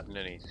haven't gotten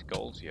any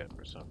skulls yet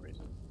for some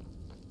reason.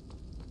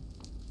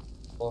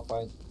 Well,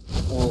 fine.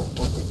 We'll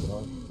keep it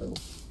on.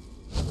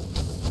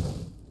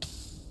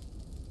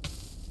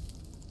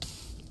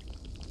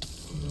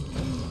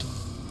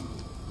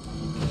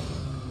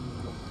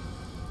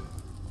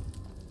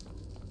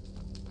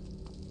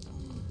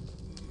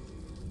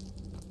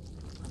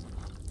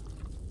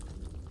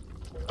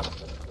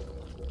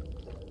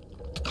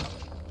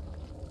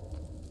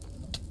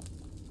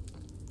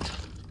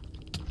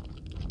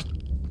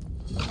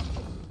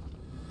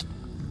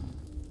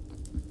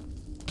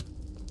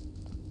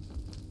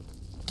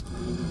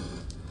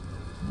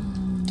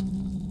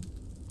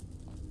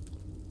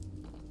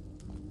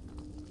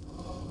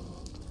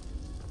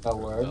 Now,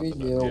 wherever you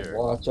Nothing up do, here.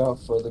 watch out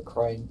for the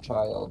crying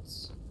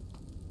childs.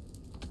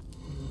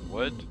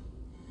 What?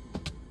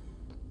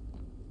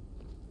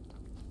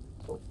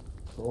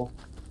 Cool.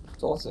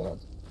 It's all sad.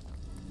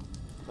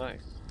 Nice.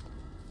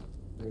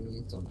 We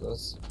need some of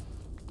this.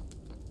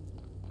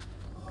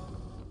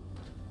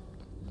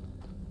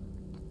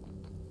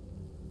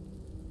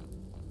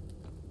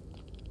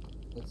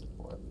 That's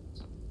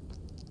important.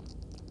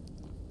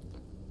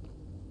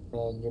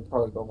 And you're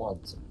probably gonna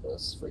want some of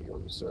this for your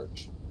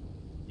research.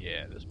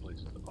 Yeah, this place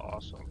is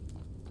awesome.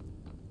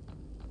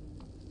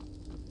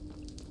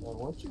 Now,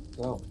 where'd you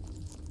go?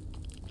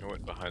 I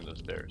went behind the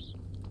stairs.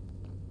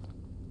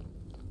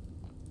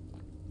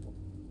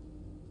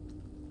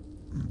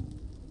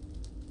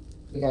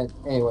 Yeah,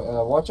 anyway,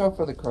 watch out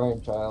for the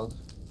crying child.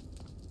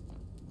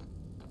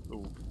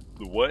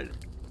 The what?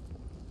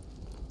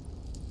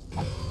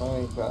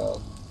 Crying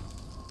child.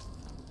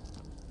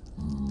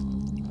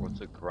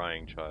 What's a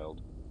crying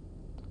child?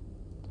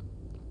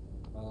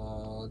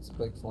 It's a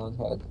big flan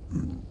head.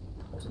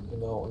 So you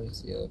know when you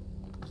see it.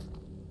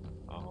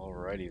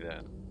 Alrighty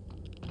then.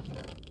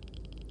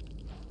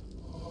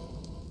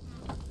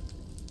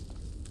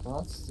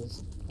 That's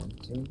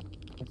disappointing.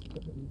 That's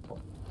gonna be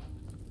fun.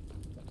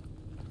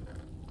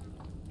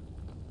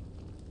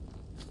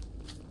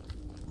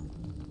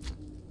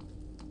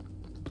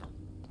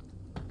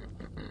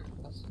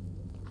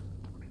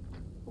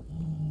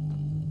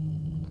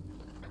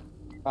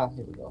 Ah,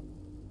 here we go.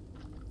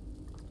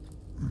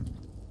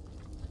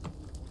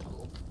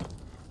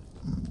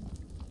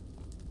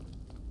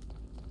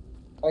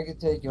 I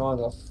could take you on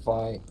a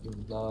fight, you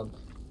nub.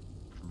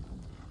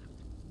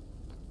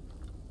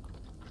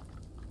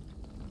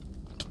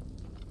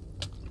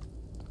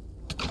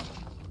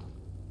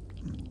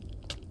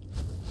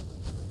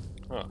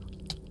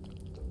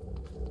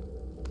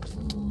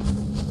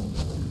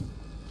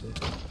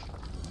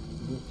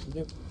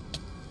 You-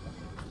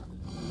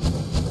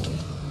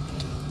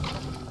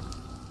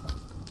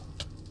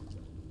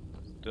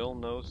 Still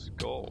no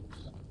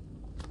skulls.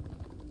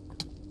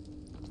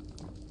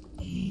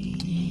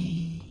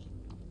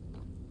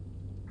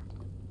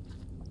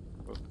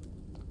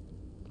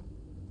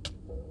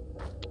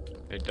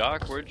 Hey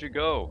Doc, where'd you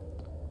go?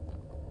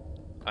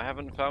 I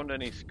haven't found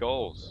any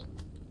skulls.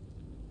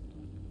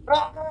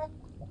 Ah!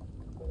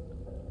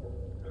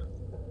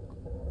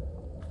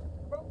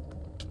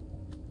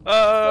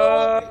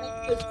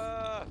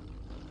 Ah!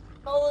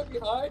 Someone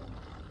behind.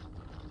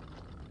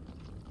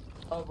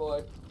 Oh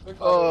boy, they're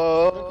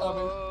coming. They're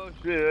coming. Oh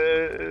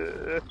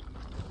shit! They're coming.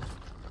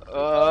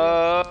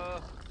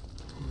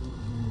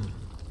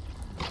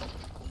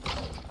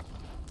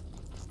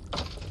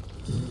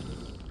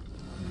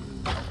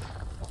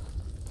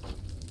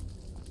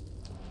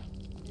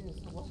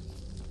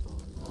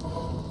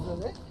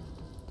 Is that it?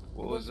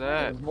 What was There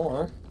that? was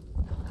more.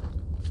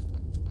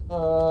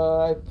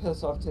 I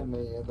pissed off too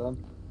many of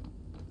them.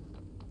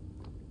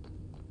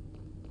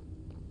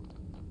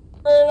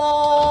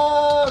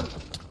 Freedom!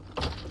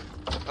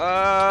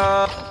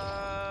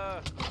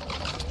 Ah!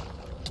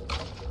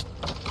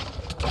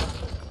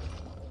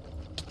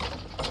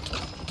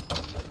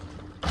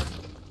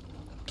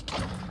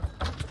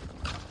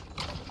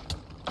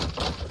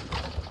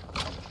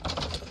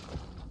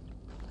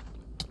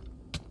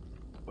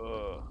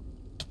 Ugh.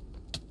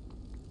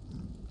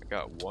 I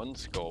got one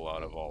skull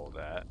out of all of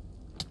that.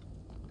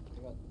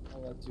 I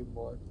got two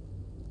more.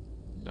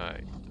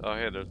 Nice. Oh,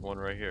 hey, there's one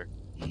right here.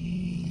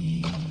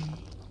 He's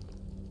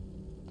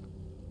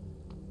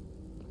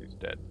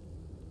dead.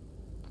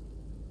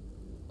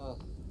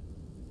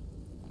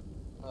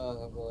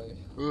 Oh boy.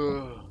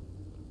 Ugh.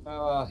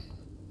 Uh,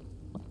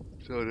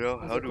 So now,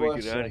 That's how a do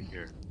we get out of question.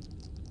 here?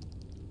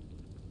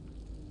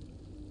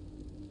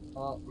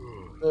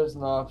 there's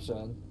an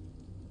option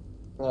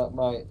that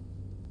might,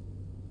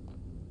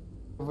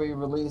 if we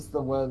release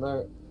the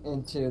weather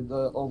into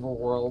the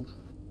overworld,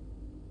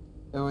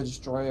 it would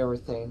destroy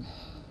everything.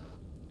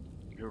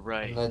 You're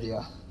right. An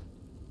idea.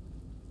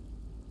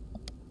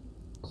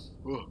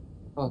 Ugh.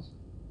 Oh,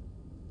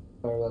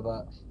 sorry about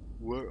that.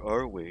 Where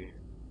are we?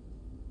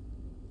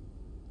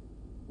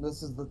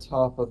 This is the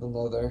top of the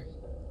nether.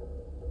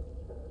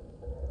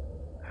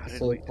 How The did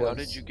safe how did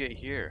place. you get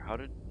here? How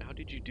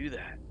did you do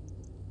that?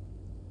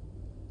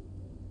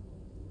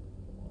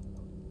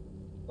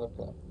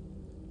 Okay.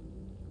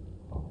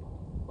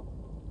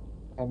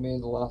 I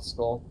made the last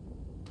skull.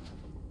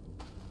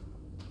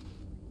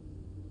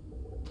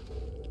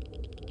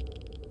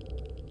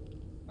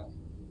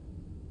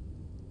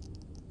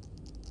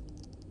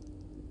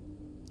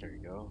 There you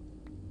go.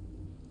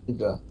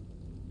 Yeah.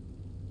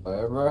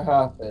 Whatever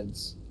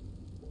happens,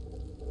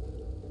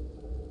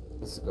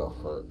 this is gonna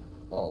hurt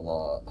a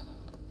lot.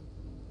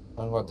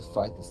 I'm going to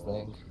fight this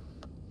thing.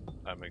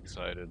 I'm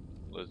excited.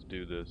 Let's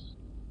do this.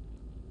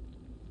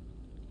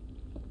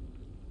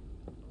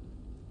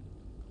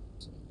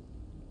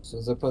 As soon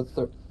as I put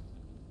third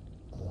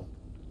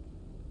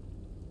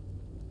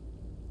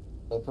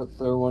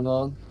one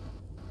on,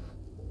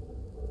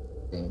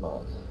 game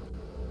on.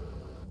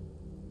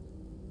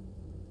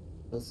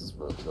 This is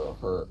really gonna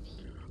hurt.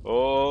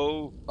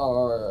 Oh,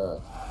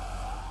 Alright.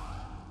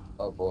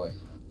 Oh boy.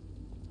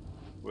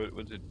 what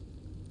was it?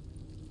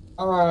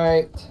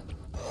 Alright.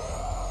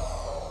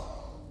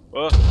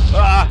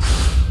 Ah!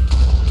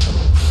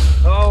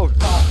 Oh,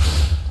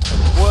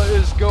 what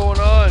is going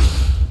on?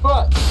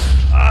 But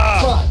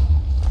Ah!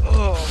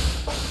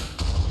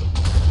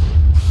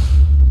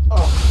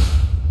 Oh,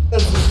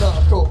 this is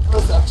not cool.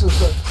 This actually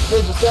sucks.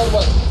 Ninja, stand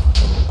away.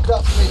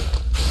 That's me.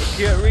 I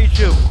can't reach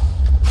him.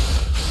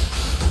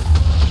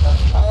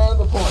 That's kind of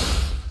the point.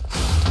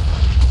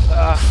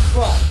 Ah!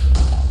 Come on.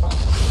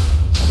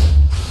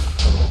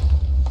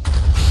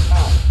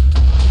 Ow.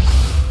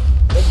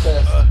 Get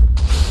this.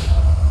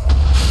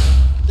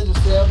 Ninja,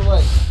 stay out of the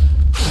way.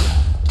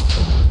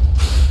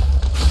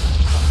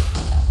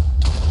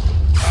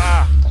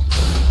 Ah!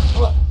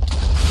 Come on.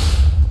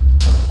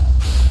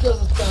 Because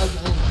this guy's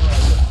an idiot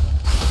right now.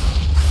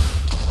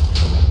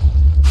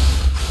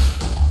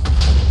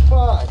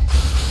 Fine.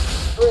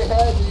 Three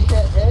heads and you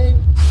can't aim?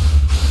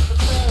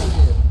 What's the matter with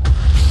you?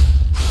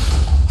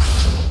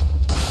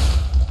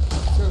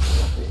 Seriously,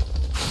 don't be.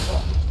 Come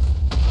on.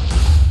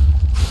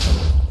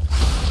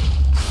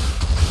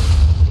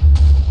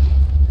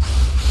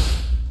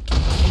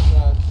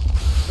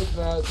 It's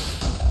bad.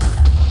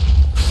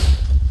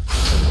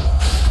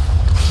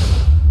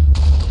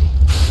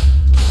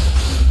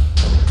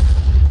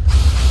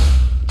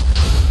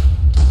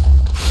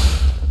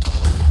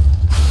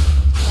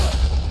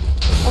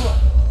 Come on.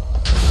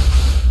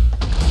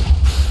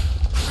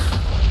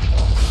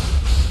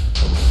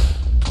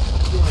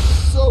 You are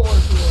so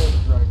worse than the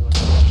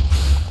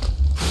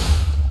dragon.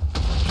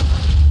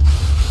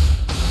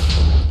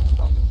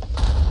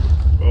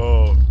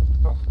 Oh,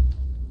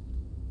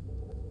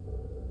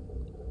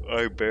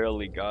 I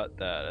barely got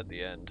that at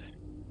the end.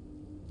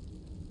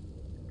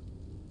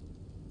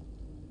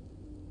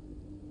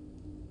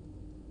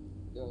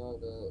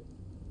 God,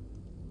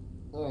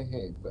 I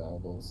hate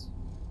battles.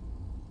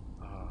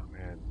 Oh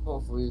man.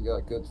 Hopefully you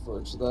got good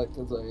footage of that,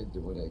 because I ain't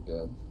doing it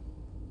again.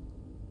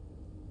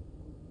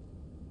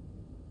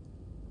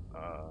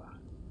 Uh,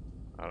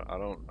 I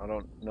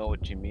don't know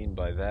what you mean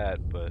by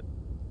that, but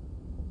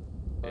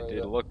it did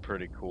Alright, look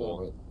pretty damn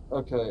cool. it.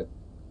 Okay,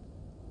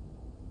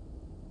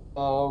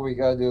 all we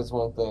gotta do is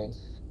one thing.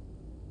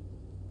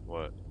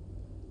 What?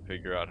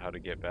 Figure out how to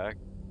get back?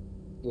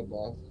 Get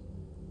back.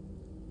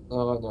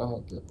 Oh, I know how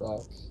to get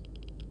back.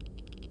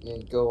 You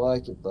ain't gonna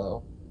like it,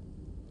 though.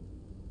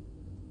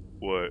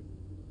 What?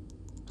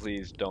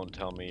 Please don't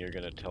tell me you're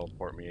gonna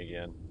teleport me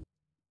again.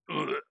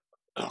 I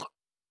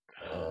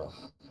Ugh,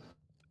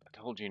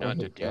 told you I not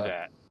to hate do that.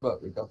 that.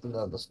 But we got the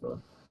nether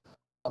stone.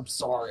 I'm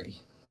sorry.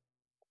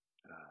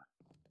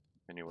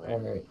 Anyway,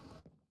 Alright.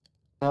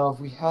 Now,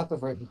 if we have the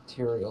right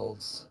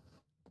materials,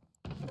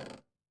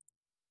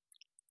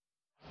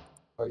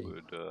 are you?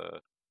 would Huh,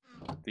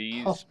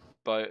 these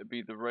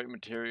be the right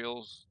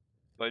materials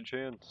by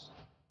chance?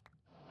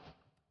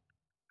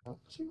 don't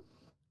you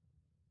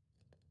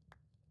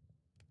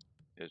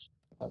Is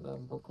have that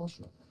info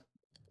question?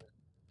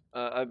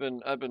 I've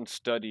been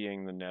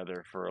studying the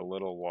Nether for a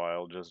little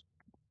while, just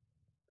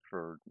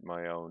for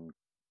my own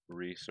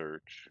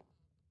research.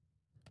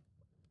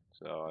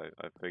 So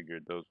I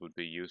figured those would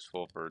be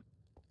useful for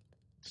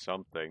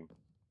something.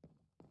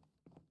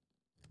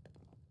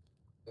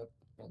 Yep,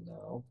 and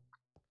now,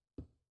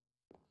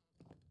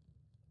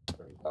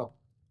 there we go.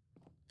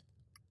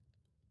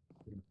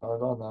 We can power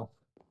it on now.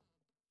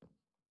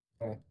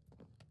 Okay,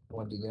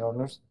 want to do the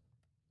honors?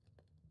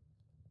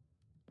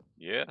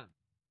 Yeah.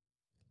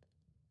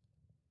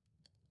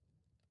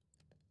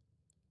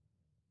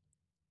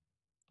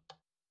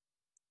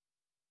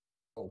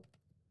 Oh,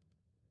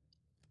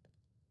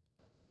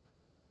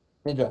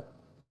 Ninja.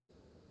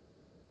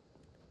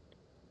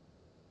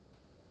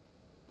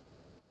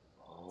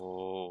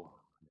 Oh,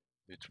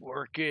 it's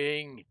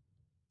working.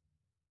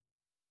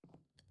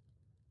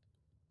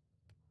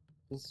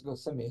 This is gonna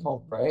send me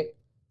home, right?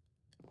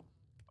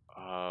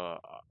 Uh,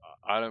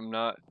 I'm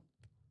not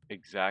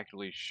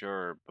exactly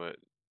sure, but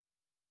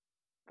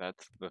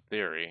that's the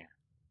theory.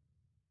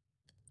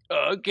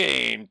 A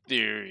game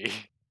theory.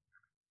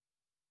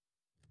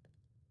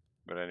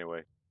 But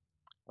anyway,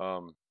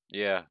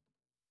 yeah.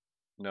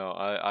 No,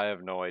 I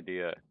have no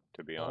idea,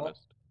 to be Well,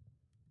 honest.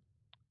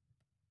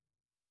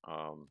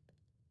 Um,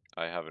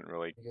 I haven't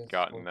really I guess it's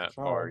gotten worth a that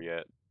far try.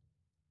 yet.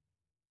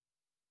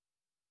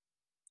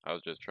 I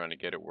was just trying to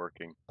get it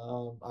working.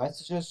 I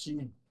suggest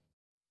you,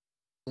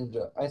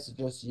 Ninja. I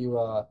suggest you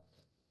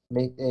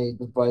make a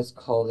device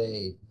called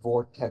a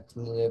vortex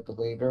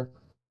manipulator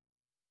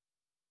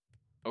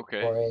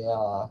Okay. or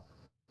a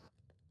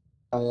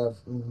kind of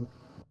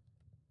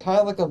kind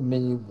of like a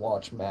mini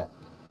watch map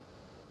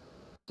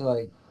to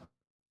like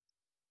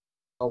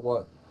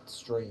what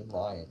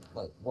streamline,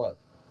 like what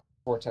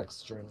vortex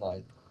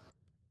streamline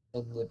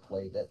and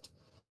manipulate it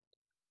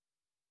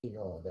to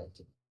your own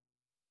advantage.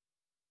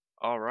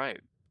 All right.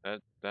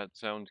 That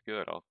sounds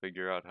good. I'll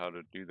figure out how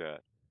to do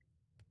that.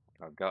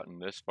 I've gotten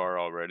this far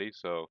already,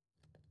 so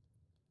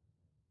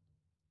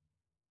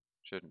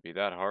shouldn't be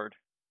that hard.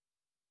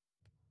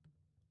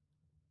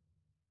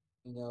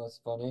 You know, it's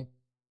funny.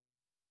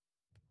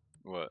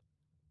 What?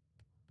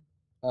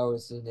 I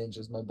always see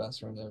Ninja's my best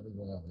friend ever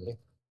reality.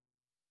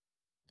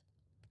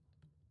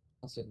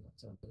 I'll say that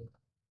something.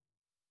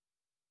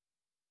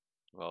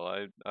 Well,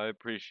 I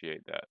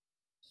appreciate that.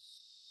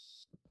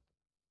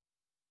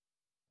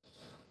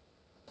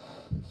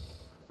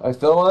 I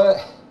feel it.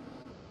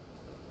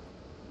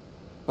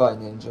 Bye,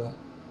 Ninja.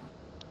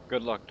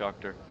 Good luck,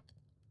 Doctor.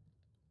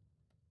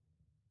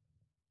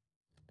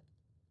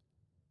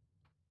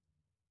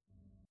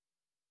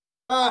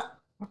 Ah!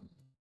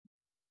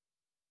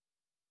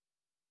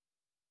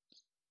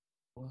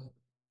 What?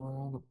 We're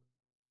on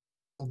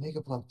a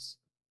megaplex.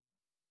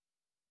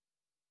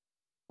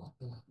 What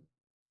the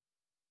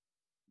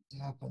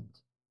happened?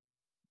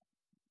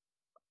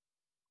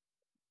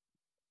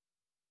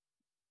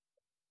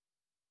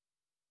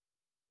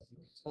 Doesn't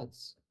make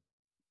sense.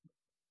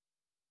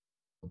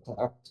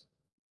 Attacked.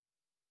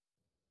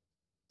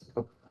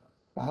 A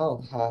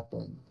battle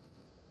happened.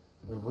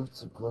 The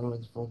roots are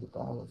growing from the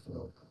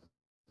battlefield.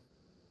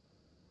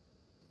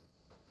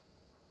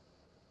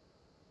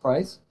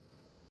 Price?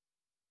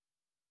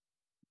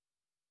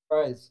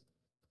 Price.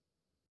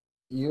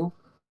 You?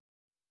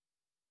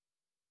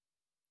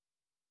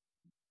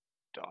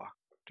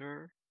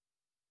 Doctor?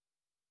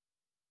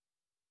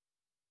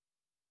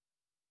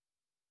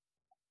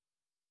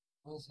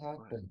 What has What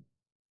happened?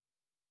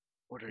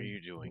 what are Why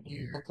you doing do you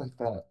here? look like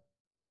that?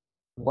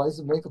 Why is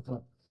the makeup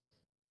on?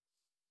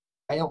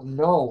 I don't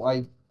know.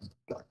 I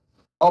got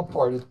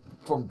uparted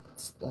from.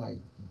 I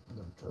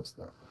don't trust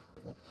that.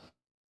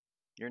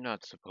 You're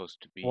not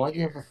supposed to be Why do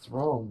you have a here.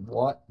 throne?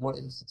 What? What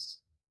is this?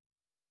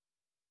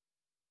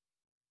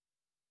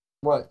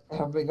 What?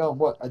 Have we got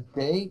what? A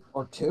day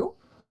or two?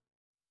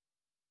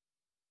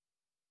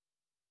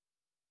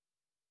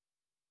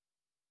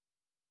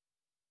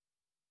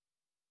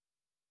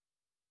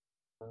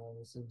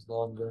 This seems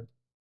longer.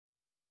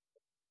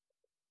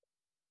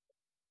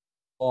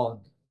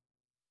 long?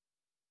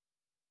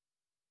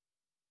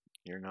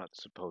 You're not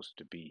supposed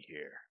to be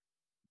here.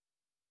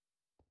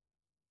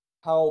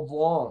 How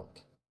long?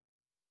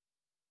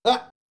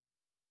 Ah!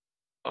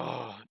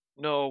 Oh,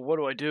 no, what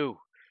do I do?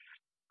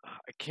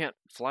 I can't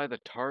fly the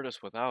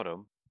TARDIS without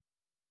him.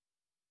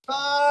 Yep.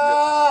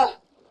 Ah!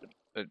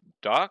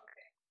 Doc?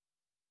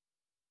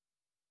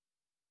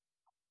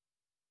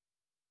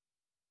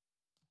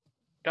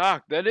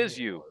 Doc, that is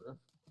Okay, you. order.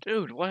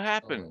 Dude, what Alright.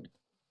 happened?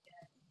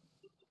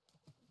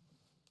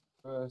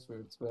 First, we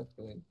expect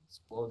the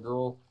explore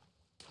girl.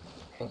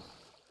 Ugh.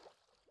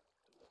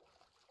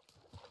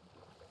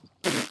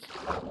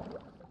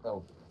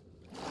 Oh,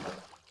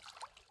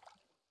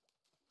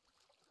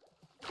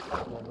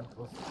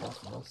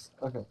 no,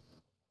 okay.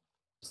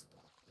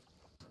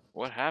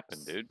 What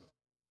happened, dude?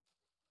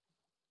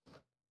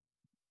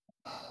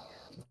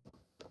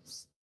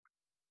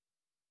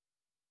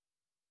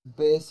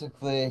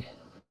 Basically,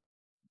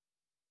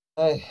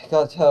 I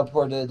got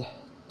teleported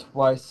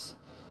twice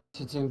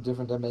to two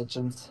different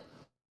dimensions.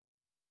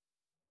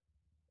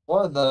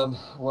 One of them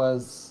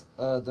was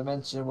a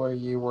dimension where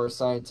you were a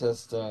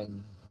scientist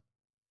and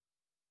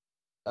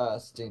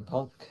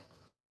steampunk.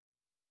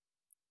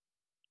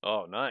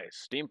 Oh,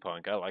 nice.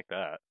 Steampunk, I like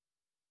that.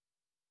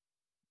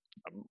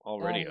 I'm Yeah,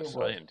 already a you would.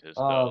 scientist,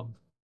 though.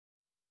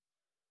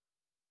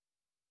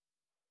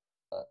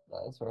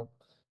 That's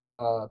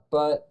right.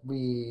 But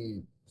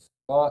we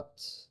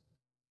fought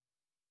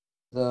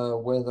the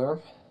Wither,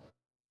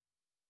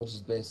 which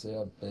is basically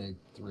a big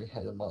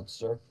three-headed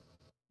monster.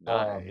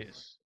 Um,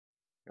 Nice.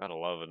 Gotta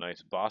love a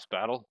nice boss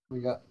battle.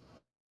 we got.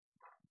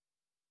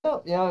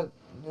 Oh yeah,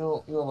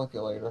 you'll look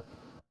at later.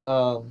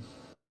 Um,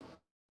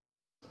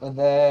 and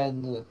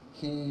then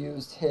he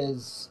used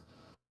his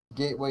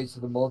gateway to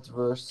the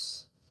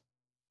multiverse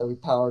that we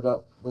powered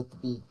up with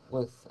the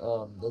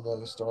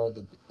Nether Star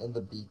and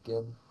the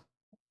beacon.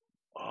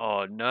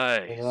 Oh, And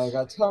then I nice.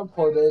 got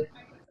teleported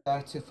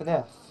back to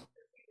FNAF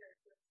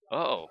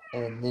Oh,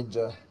 and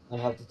Ninja. I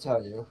have to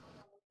tell you,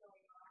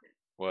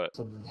 what?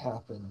 something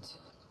happened.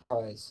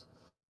 Surprise.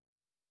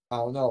 I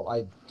don't know.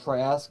 I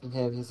tried asking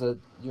him. He said,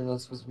 "You're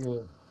not supposed to be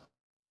here."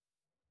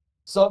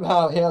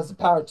 Somehow he has the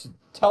power to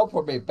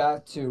teleport me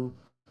back to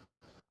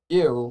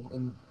you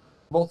and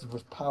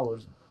multiverse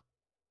powers.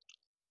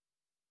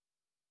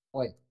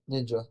 Wait,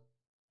 Ninja.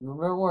 You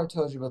remember when I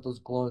told you about those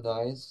glowing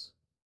eyes?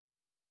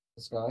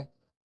 This guy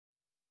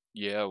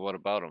Yeah, what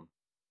about him?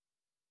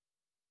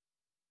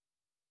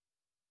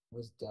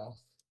 was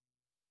Death.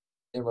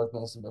 I didn't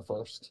recognize him at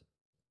first.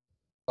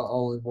 But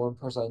only one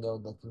person I know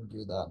that can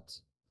do that.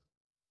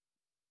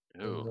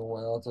 And you Who? know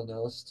what else I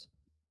noticed?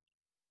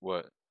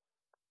 What?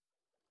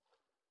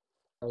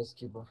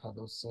 Keeper had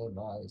those same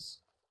eyes.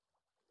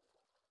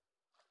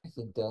 I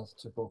think Death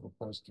took over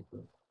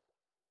Keeper.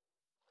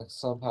 Like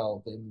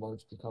somehow they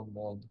merged become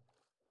one.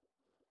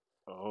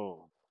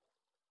 Oh,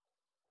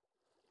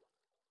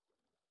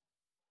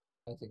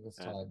 I think it's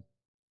and time.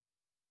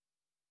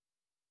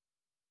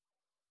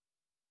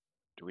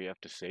 do we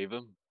have to save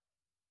him?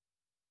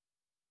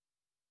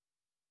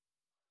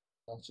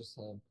 That's just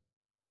him.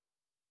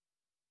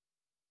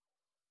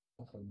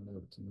 If I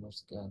move to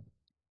merge again.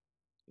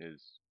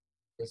 Is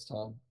This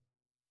time,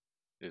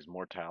 is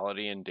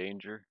mortality in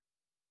danger?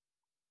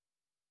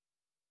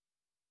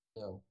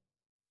 no,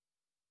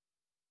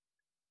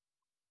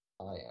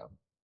 I am.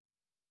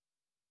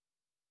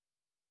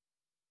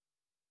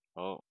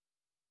 Oh,